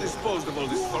have not disposed of all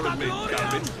this foreign-made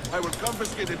garbage, I will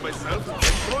confiscate it myself and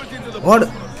throw it into the ஓடு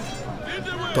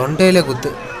தொண்டையிலே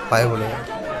குத்து பயபுல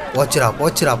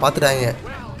போச்சுரா பார்த்துட்டாங்க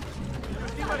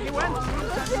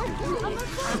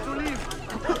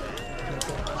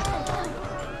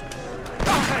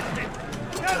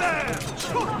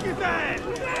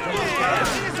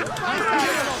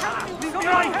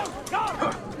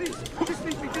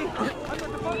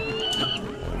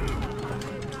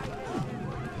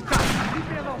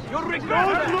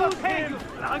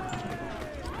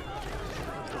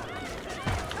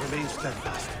Remain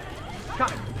steadfast.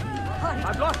 Come.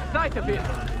 I've lost sight of him.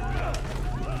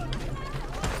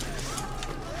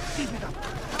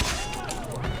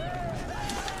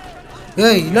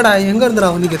 ஏய் என்னடா எங்க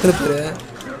இருந்துடா வந்து எத்தனை பேரு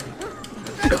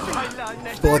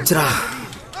போச்சுடா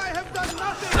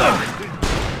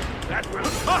That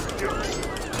will cost you.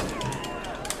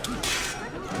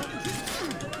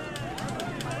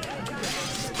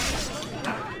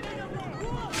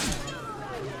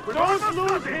 Don't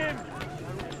lose him!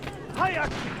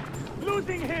 Hayak!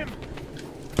 Losing him!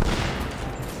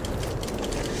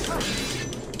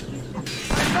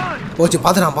 போச்சு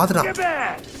பாத்துறான் Get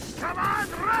back! Come on,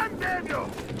 run, Daniel!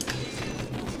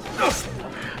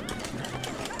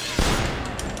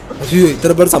 ஐயோ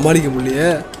இத்தனை பேர் சமாளிக்க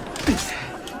முடியலையே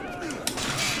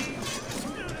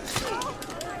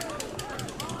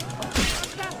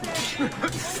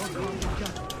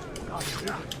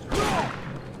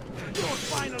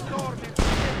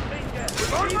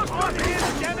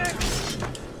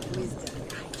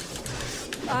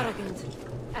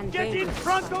Get in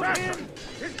front of him!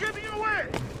 He's giving you away!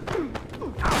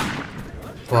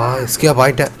 வா எஸ்கேப்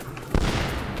ஆயிட்டேன்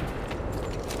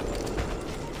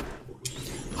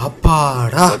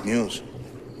அப்பாடா What news?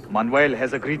 Manuel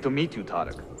has agreed to meet you,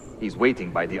 Tarek. He's waiting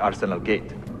by the arsenal gate.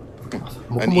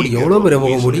 முகமுடி எவ்வளவு பெரிய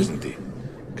முகமுடி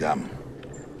Come.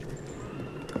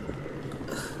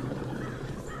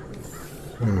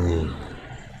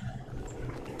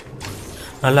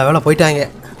 நல்ல வேலை போயிட்டாங்க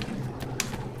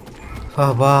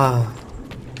வா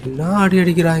என்ன அடி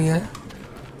அடிக்கிறாங்க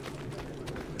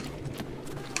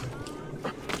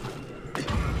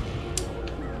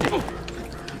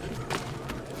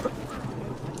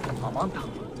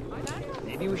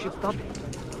Maybe we should stop.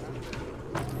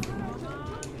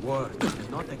 Words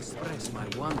cannot express my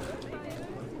wonder.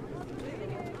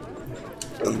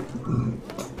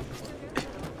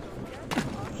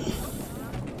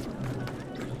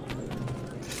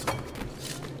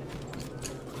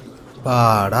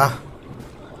 பாடா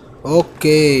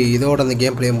ஓகே இதோட அந்த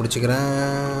கேம் பிளே முடிச்சுக்கிறேன்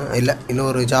இல்லை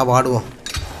இன்னொரு ஜாப் ஆடுவோம்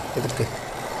எதுக்கு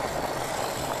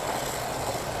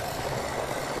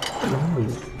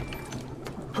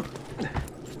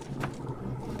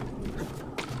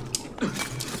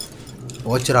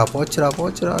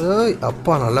போச்சுரா ஏய்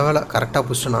அப்பா நல்ல வேலை கரெக்டாக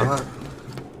புஷ்டனா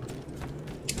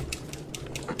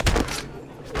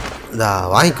இதா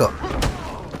வாங்கிக்கோ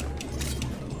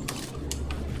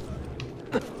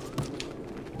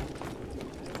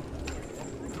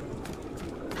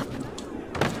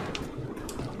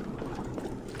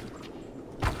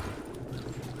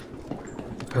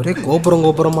ஒரே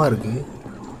கோபுரமாக இருக்கு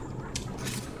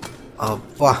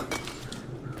அப்பா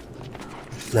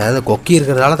நான் ஏதோ கொக்கி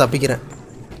இருக்கிறதால தப்பிக்கிறேன்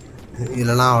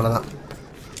இல்லைனா அவ்வளோதான்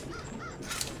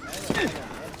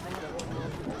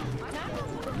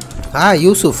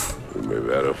Yusuf You may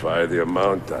Verify the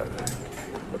amount, Tarek.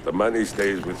 But the money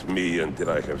stays with me until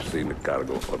I have seen the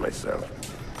cargo for myself.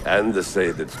 And the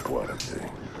said its quality.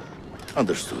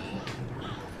 Understood.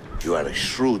 You are a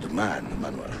shrewd man,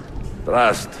 Manuel.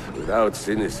 Trust without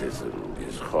cynicism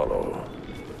is hollow.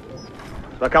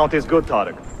 The count is good,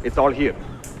 Tarek. It's all here.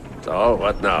 So,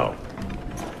 what now?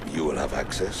 You will have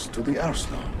access to the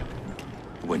arsenal.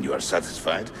 When you are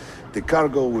satisfied, the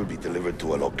cargo will be delivered to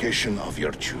a location of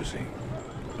your choosing.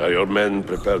 Are your men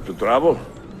prepared to travel?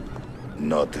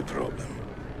 Not a problem.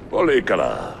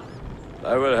 Polikala.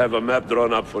 I will have a map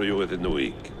drawn up for you within the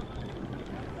week.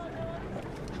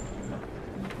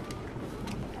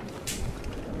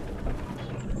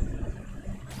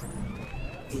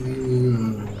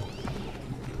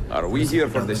 Are we here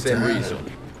for the same reason?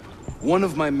 One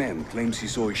of my men claims he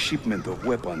saw a shipment of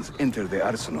weapons enter the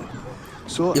arsenal.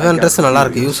 So even dress nalla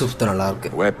irukku Yusuf tha nalla irukku.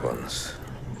 Weapons.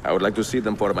 I would like to see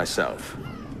them for myself.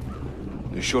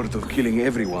 Short of killing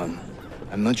everyone,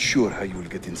 I'm not sure how you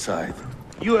will get inside.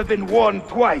 You have been warned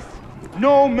twice.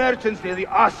 No merchants near the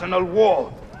arsenal wall.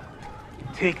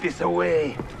 Take this away.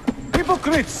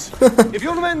 Hypocrites! If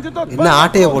your men did not enna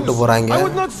aataiya pottu poranga. I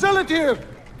would not sell it here.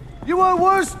 You are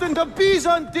worse than the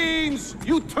Byzantines,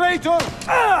 you traitor!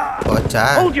 Pocha.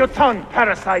 Hold your tongue,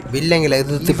 parasite. Villengala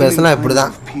eduthu pesana ipdida.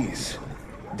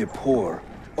 The poor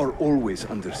are always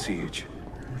under siege.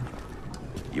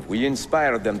 If we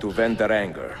inspire them to vent their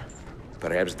anger,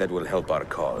 perhaps that will help our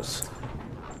cause.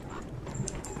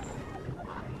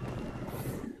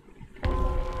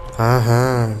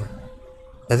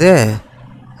 Ade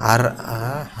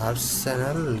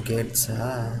Arsenal gates.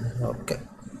 Okay.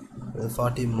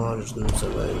 40 more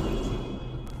survive.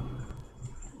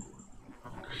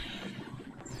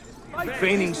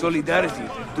 Feigning solidarity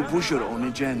to push your own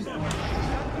agenda.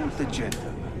 The agenda.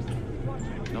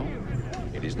 No?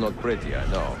 It is not pretty, I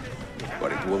know, but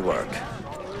it will work.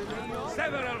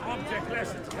 Several object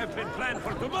lessons have been planned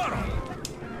for tomorrow.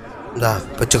 Da,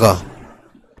 pachko.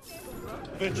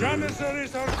 The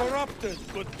Janissaries are corrupted,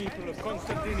 good people of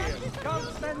Constantinople.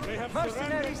 They have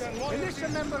mercenaries, militia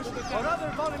members, or other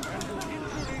volunteers.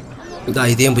 Da,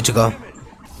 ideyum pachko.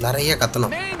 Nariya kathano.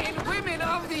 Men and women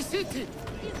of the city.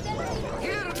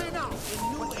 Hear me now.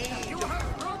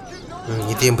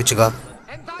 Ideyum pachko.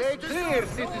 Stay clear,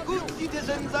 good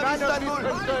citizens of Istanbul.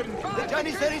 The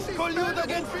Janissaries collude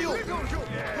against you.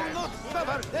 Do not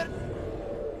suffer their...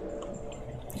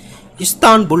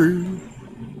 Istanbul.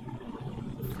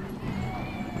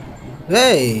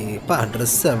 Hey, pa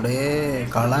dress அப்படியே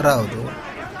colour ஆகுது.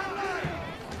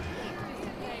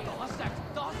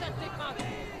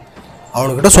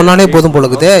 அவனுக்கிட்ட சொன்னாலே போதும்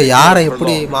போலக்குதே. யாரை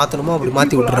எப்படி மாத்தணுமோ அப்படி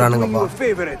மாத்தி விட்டுறானுங்கப்பா.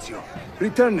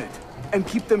 Return it and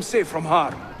keep them safe from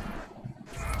harm.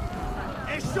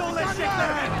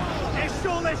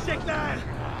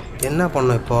 என்ன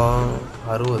பண்ணோம் இப்போ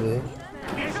 60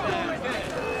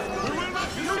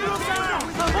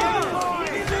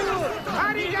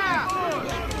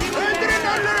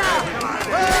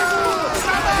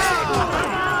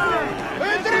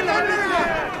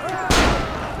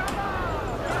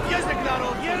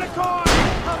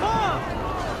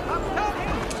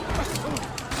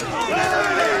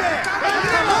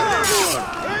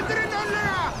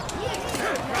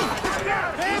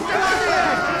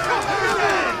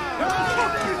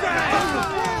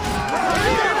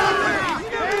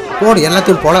 போடு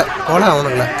எல்லாத்தையும் போல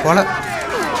அவனுங்கள போல.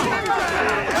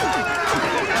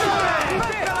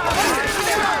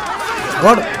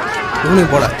 போடு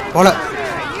இவனையும் போல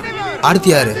அடுத்து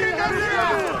யாரு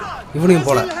இவனையும்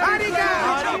போல.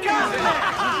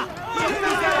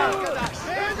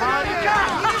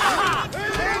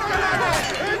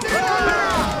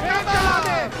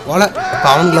 இப்ப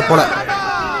அவனுங்கள போல.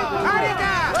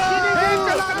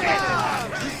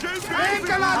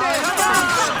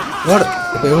 போடு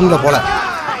இப்ப இவனுங்கள போல.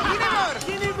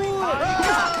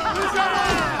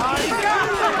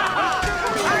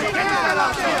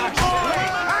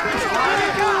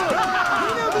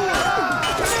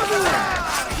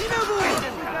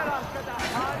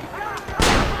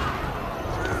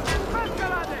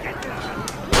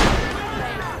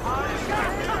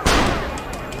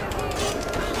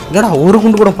 இல்லடா ஒரு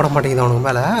குண்டு கூட பட மாட்டேங்குது அவனுக்கு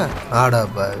மேல. ஆடா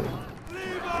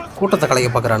கூட்டத்தை கலைக்க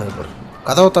பாக்குறானுங்க பாரு.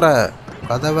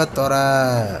 கதவை தோற.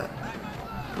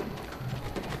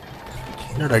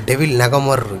 என்னடா டெவில்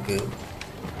நகமர் இருக்கு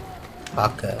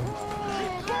பார்க்க.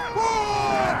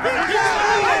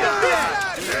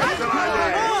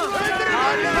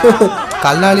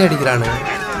 கல்லாலே அடிக்கிறானு.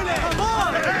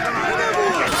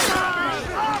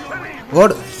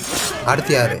 ஓடு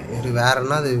அடுத்து யாரு வேற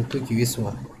என்ன அது தூக்கி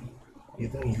வீசுவோம்.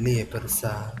 எதுவும் இல்லையே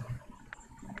பெருசா.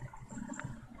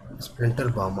 ஸ்பிரிண்டர்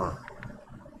பாமா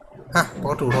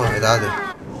போட்டு விடுவோம் ஏதாவது.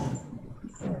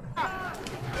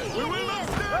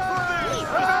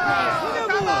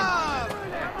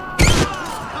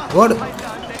 ஓடு.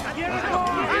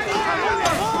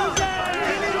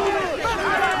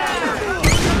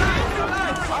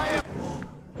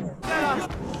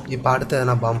 இப்போ அடுத்து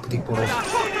எதனா பாம்பு தூக்கி போடுவோம்.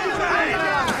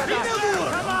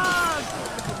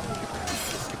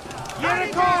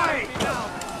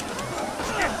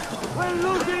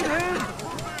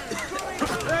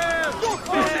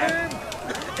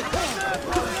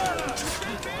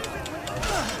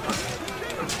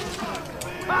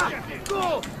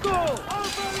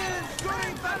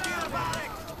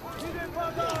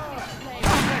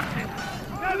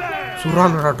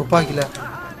 சுறானடா துப்பாக்கில.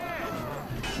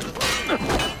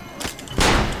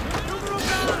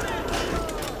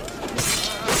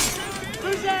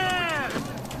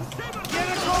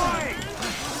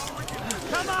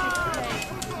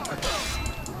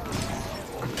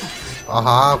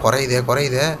 ஆஹா குறையுதே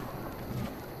குறையுதே.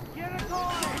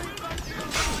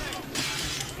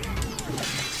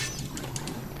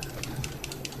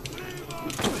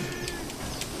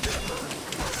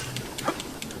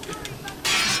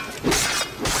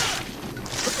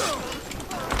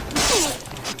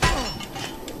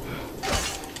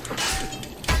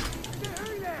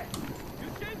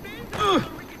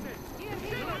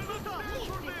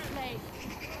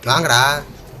 வாங்கடா.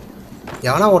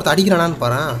 எவனா ஒருத்தர் அடிக்கிறானான்னு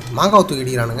பாரு. மாங்காவை தூக்கி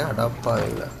அடிக்கிறானுங்க. அடப்பா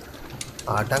இல்லை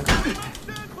அடங்க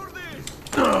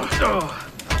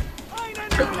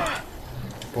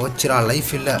போச்சுரா.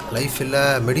 லைஃப் இல்லை லைஃப் இல்லை.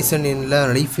 மெடிசன் இல்லை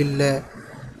லைஃப் இல்லை.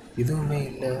 எதுவுமே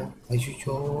இல்லை.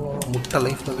 ஐயோ முட்டை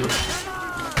லைஃப் வந்து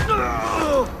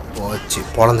போச்சு.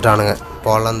 பொழந்துட்டானுங்க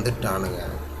பொழந்துட்டானுங்க.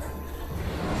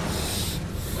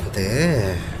 அது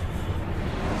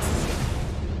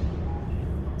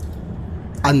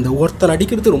அந்த ஒருத்தர்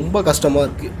அடிக்கிறது ரொம்ப கஷ்டமாக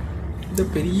இருக்குது. இந்த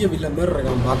பெரிய வில்ல மாதிரி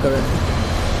இருக்கான் பார்க்கவே.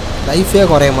 லைஃபே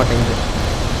குறைய மாட்டேங்குது.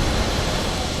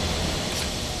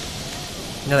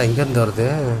 என்னடா எங்கேருந்து வருது?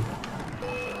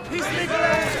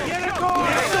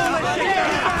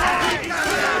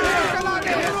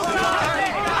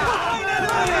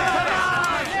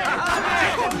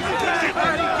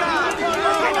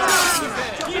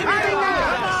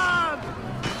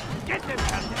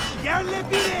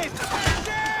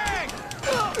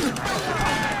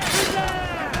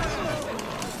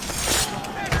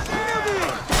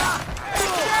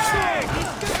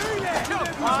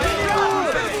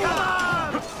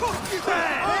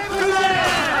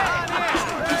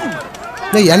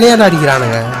 என்னையாதான்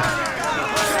அடிக்கிறானுங்க.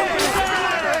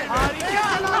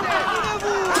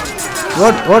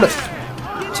 ஓடு ஓடு.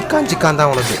 சிக்கான் சிக்கான்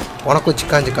தான் உனக்கு. உனக்கும்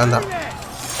சிக்கான் சிக்கான் தான்.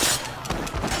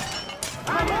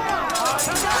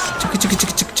 சிக்கு சிக்கு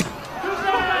சிக்கு சிக்கு சிக்கு.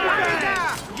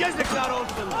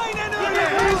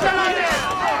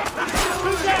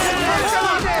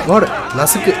 ஓடு.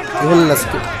 நசுக்கு. இவனு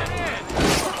நசுக்கு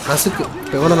நசுக்கு.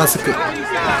 இவனை நசுக்கு.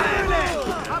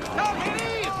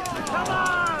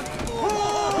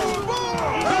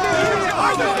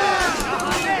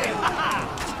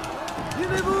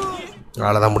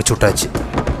 அவ்வளோதான் முடிச்சு விட்டாச்சு.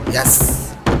 S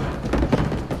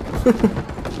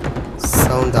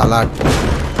sound allot.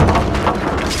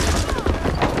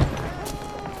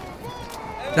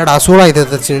 என்னடா சூடா இதை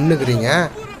தச்சு நின்றுக்கிறீங்க?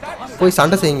 போய்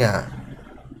சண்டை செய்யுங்க.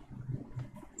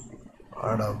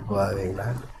 அடப்பாவீங்களா.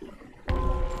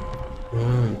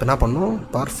 இப்போ என்ன பண்ணும்?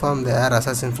 Perform the air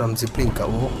assassin from ஜிப்லிங்க்கா.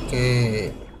 Okay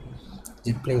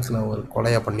ஜிப்லிங்ஸில் ஒரு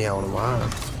கொலையை பண்ணி ஆகணுமா?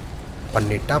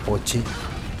 பண்ணிட்டா போச்சு.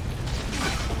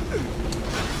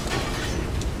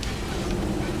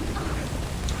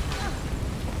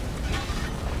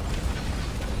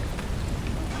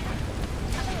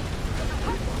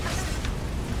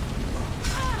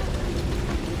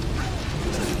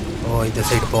 இந்த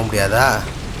சைடு போக முடியாதா?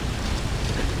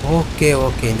 ஓகே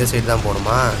ஓகே இந்த சைடு தான்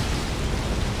போகணுமா?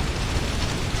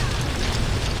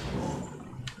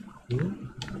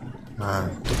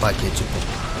 துப்பாக்கி வச்சுப்போம்.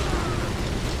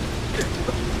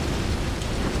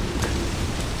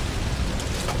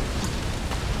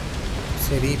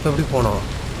 சரி இப்போ எப்படி போனோம்?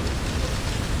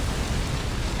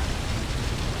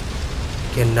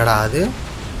 என்னடா அது?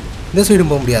 இந்த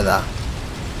சைடும் போக முடியாதா?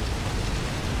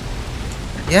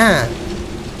 ஏன்?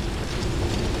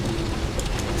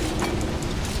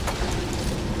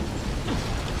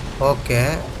 ஓகே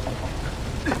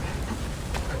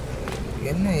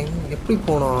என்ன எப்படி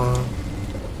போனோம்?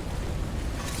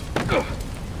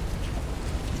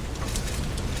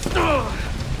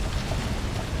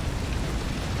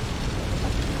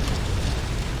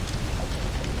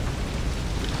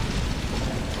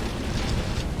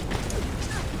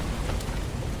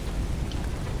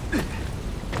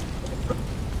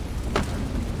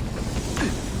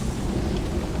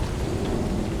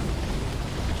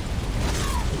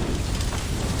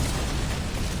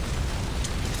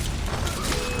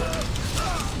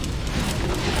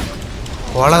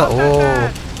 கொலை. ஓ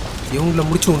இவங்கள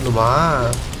முடிச்சு விடணுமா?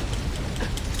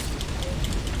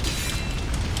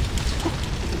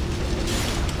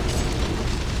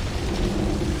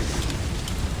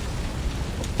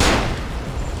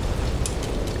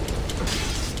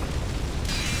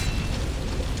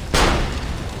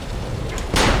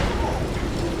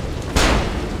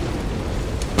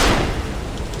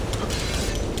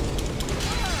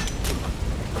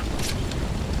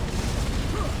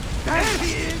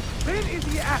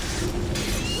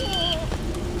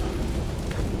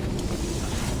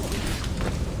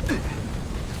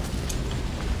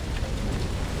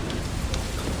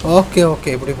 ஓகே ஓகே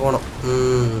இப்படி போனோம்.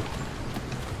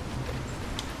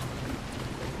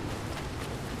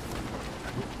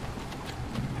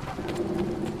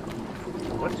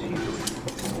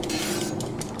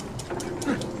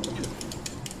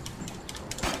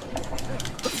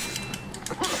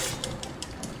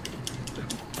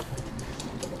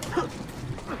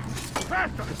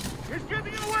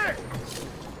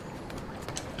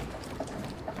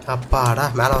 அப்பாடா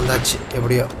மேலே வந்தாச்சு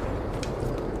எப்படியோ.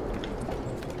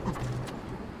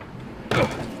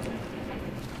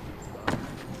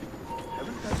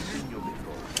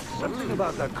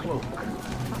 About that cloak.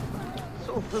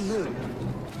 So familiar.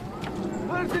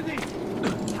 Where did he?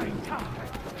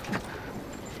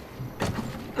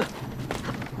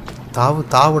 தாவு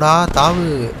தாவுடா தாவு.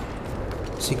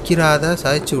 சிக்கிறாத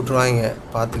சாய்ச்சி விட்டுருவாங்க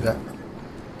பார்த்துக்க.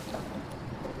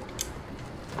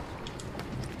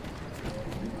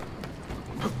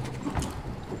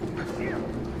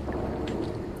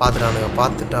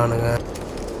 பார்த்துட்டானுங்க.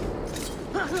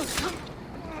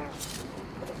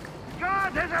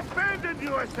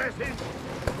 You assassin!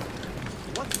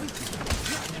 What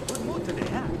more do they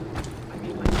have?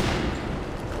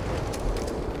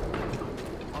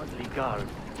 Oddly guard.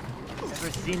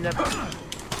 Ever seen them?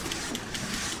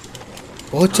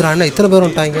 போச்சுறானே இத்தனை பேர்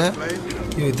வந்துட்டாங்க.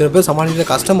 இத்தனை பேர் சமாளிக்க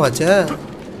கஷ்டமாச்சே.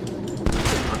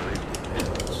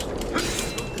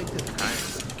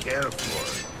 Careful,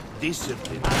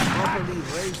 discipline, properly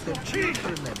raise the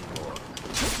children and more.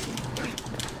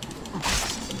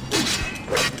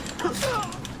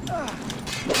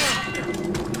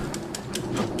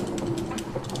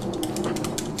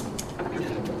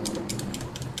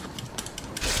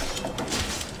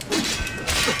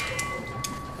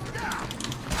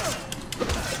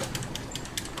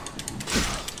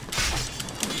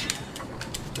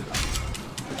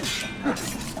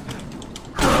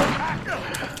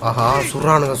 ஆஹா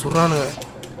சுடுறானுங்க.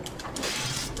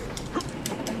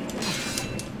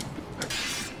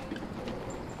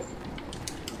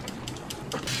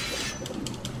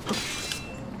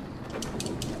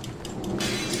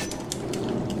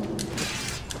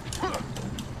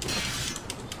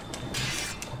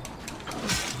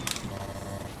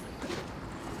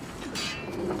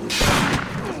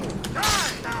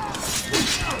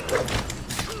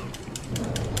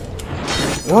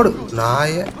 ஓடு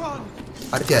நாய.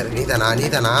 அடுத்தாரு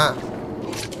நீதானா?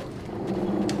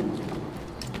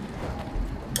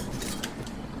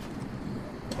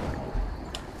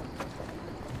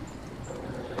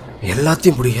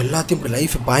 எல்லாத்தையும் இப்படி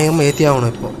லைஃப் பயங்கரமாக ஏற்றி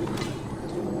ஆகணும். இப்போ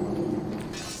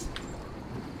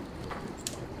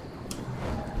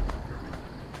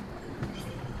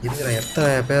இருக்கிற எத்தனை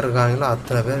பேர் இருக்காங்களோ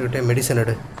அத்தனை பேர்கிட்ட மெடிசன்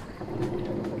எடு.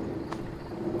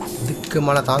 இதுக்கு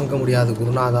மேலே தாங்க முடியாது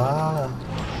குருநாதா.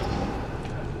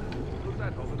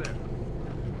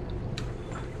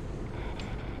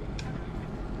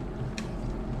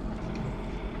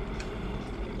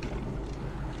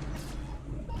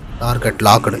 Target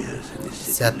locked.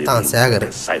 Satan Sagar.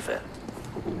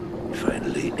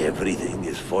 Finally, everything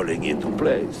is falling into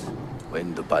place. When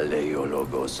the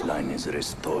Paleologos line is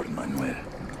restored, Manuel.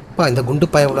 Pa, இந்த குண்டு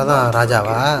பையவுல தான்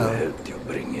ராஜாவா? Help you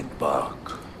bring it back.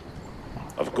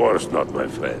 Of course not, my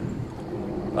friend.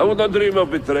 I would not dream of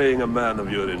betraying a man of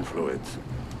your influence.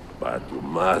 But you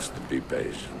must be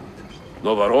patient.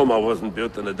 Nova Roma wasn't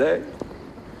built in a day.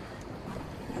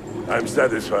 I'm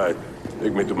satisfied.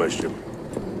 Take me to my ship.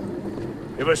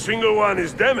 If a single one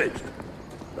is damaged,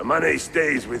 the money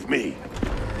stays with me.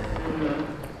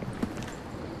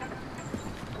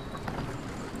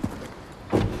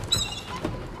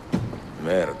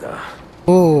 Merda.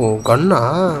 Oh, gunna.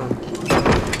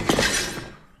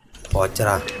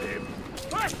 Pochra.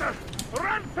 Faster!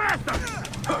 Run faster!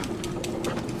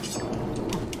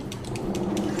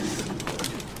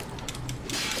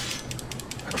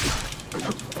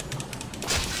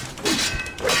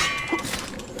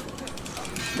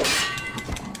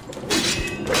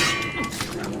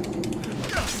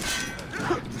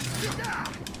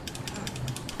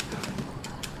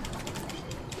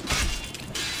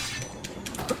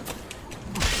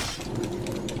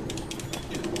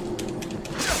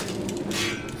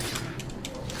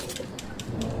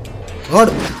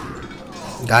 ஓடு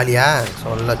காலியா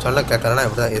சொல்ல கேட்கறேன்னா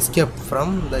இப்படி தான் escape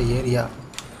from the area.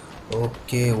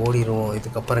 Okay ஓடிடுவோம்.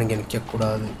 இதுக்கப்புறம் இங்கே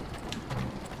நிற்கக்கூடாது.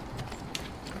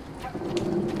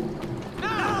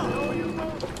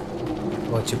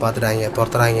 வச்சு பார்த்துட்டாங்க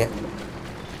துரத்துறாங்க.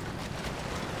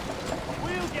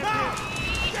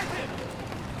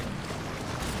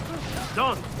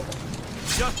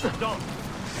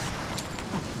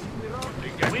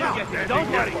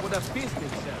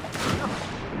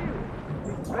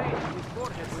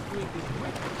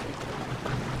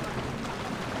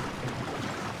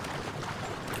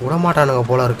 விடமாட்டானுங்க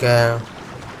போல இருக்க.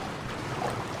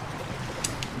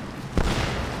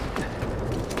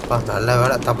 நல்ல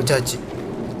வேலை தப்பிச்சாச்சு.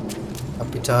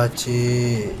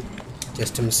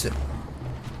 Just miss.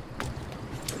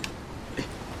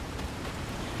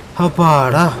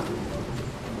 அப்பாடா.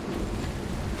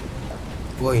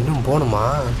 ஓ இன்னும் போகணுமா?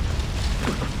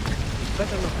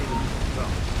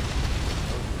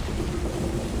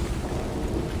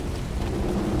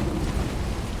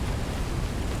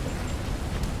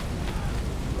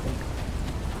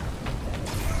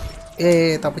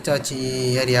 தப்பிச்சாச்சு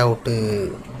ஏரியா விட்டு.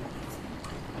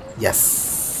 எஸ்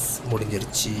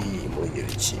முடிஞ்சிருச்சு.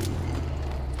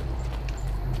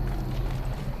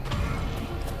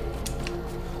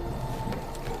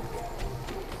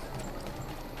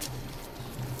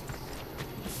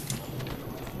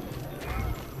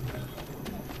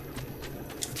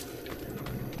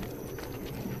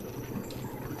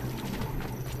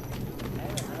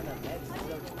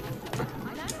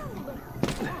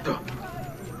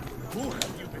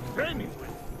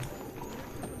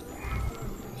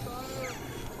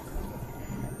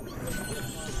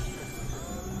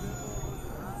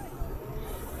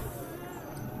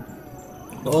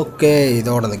 ஓகே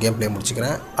இதோட அந்த கேம் பிளே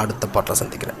முடிச்சுக்கிறேன். அடுத்த பாட்டில்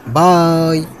சந்திக்கிறேன்.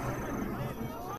 பாய்.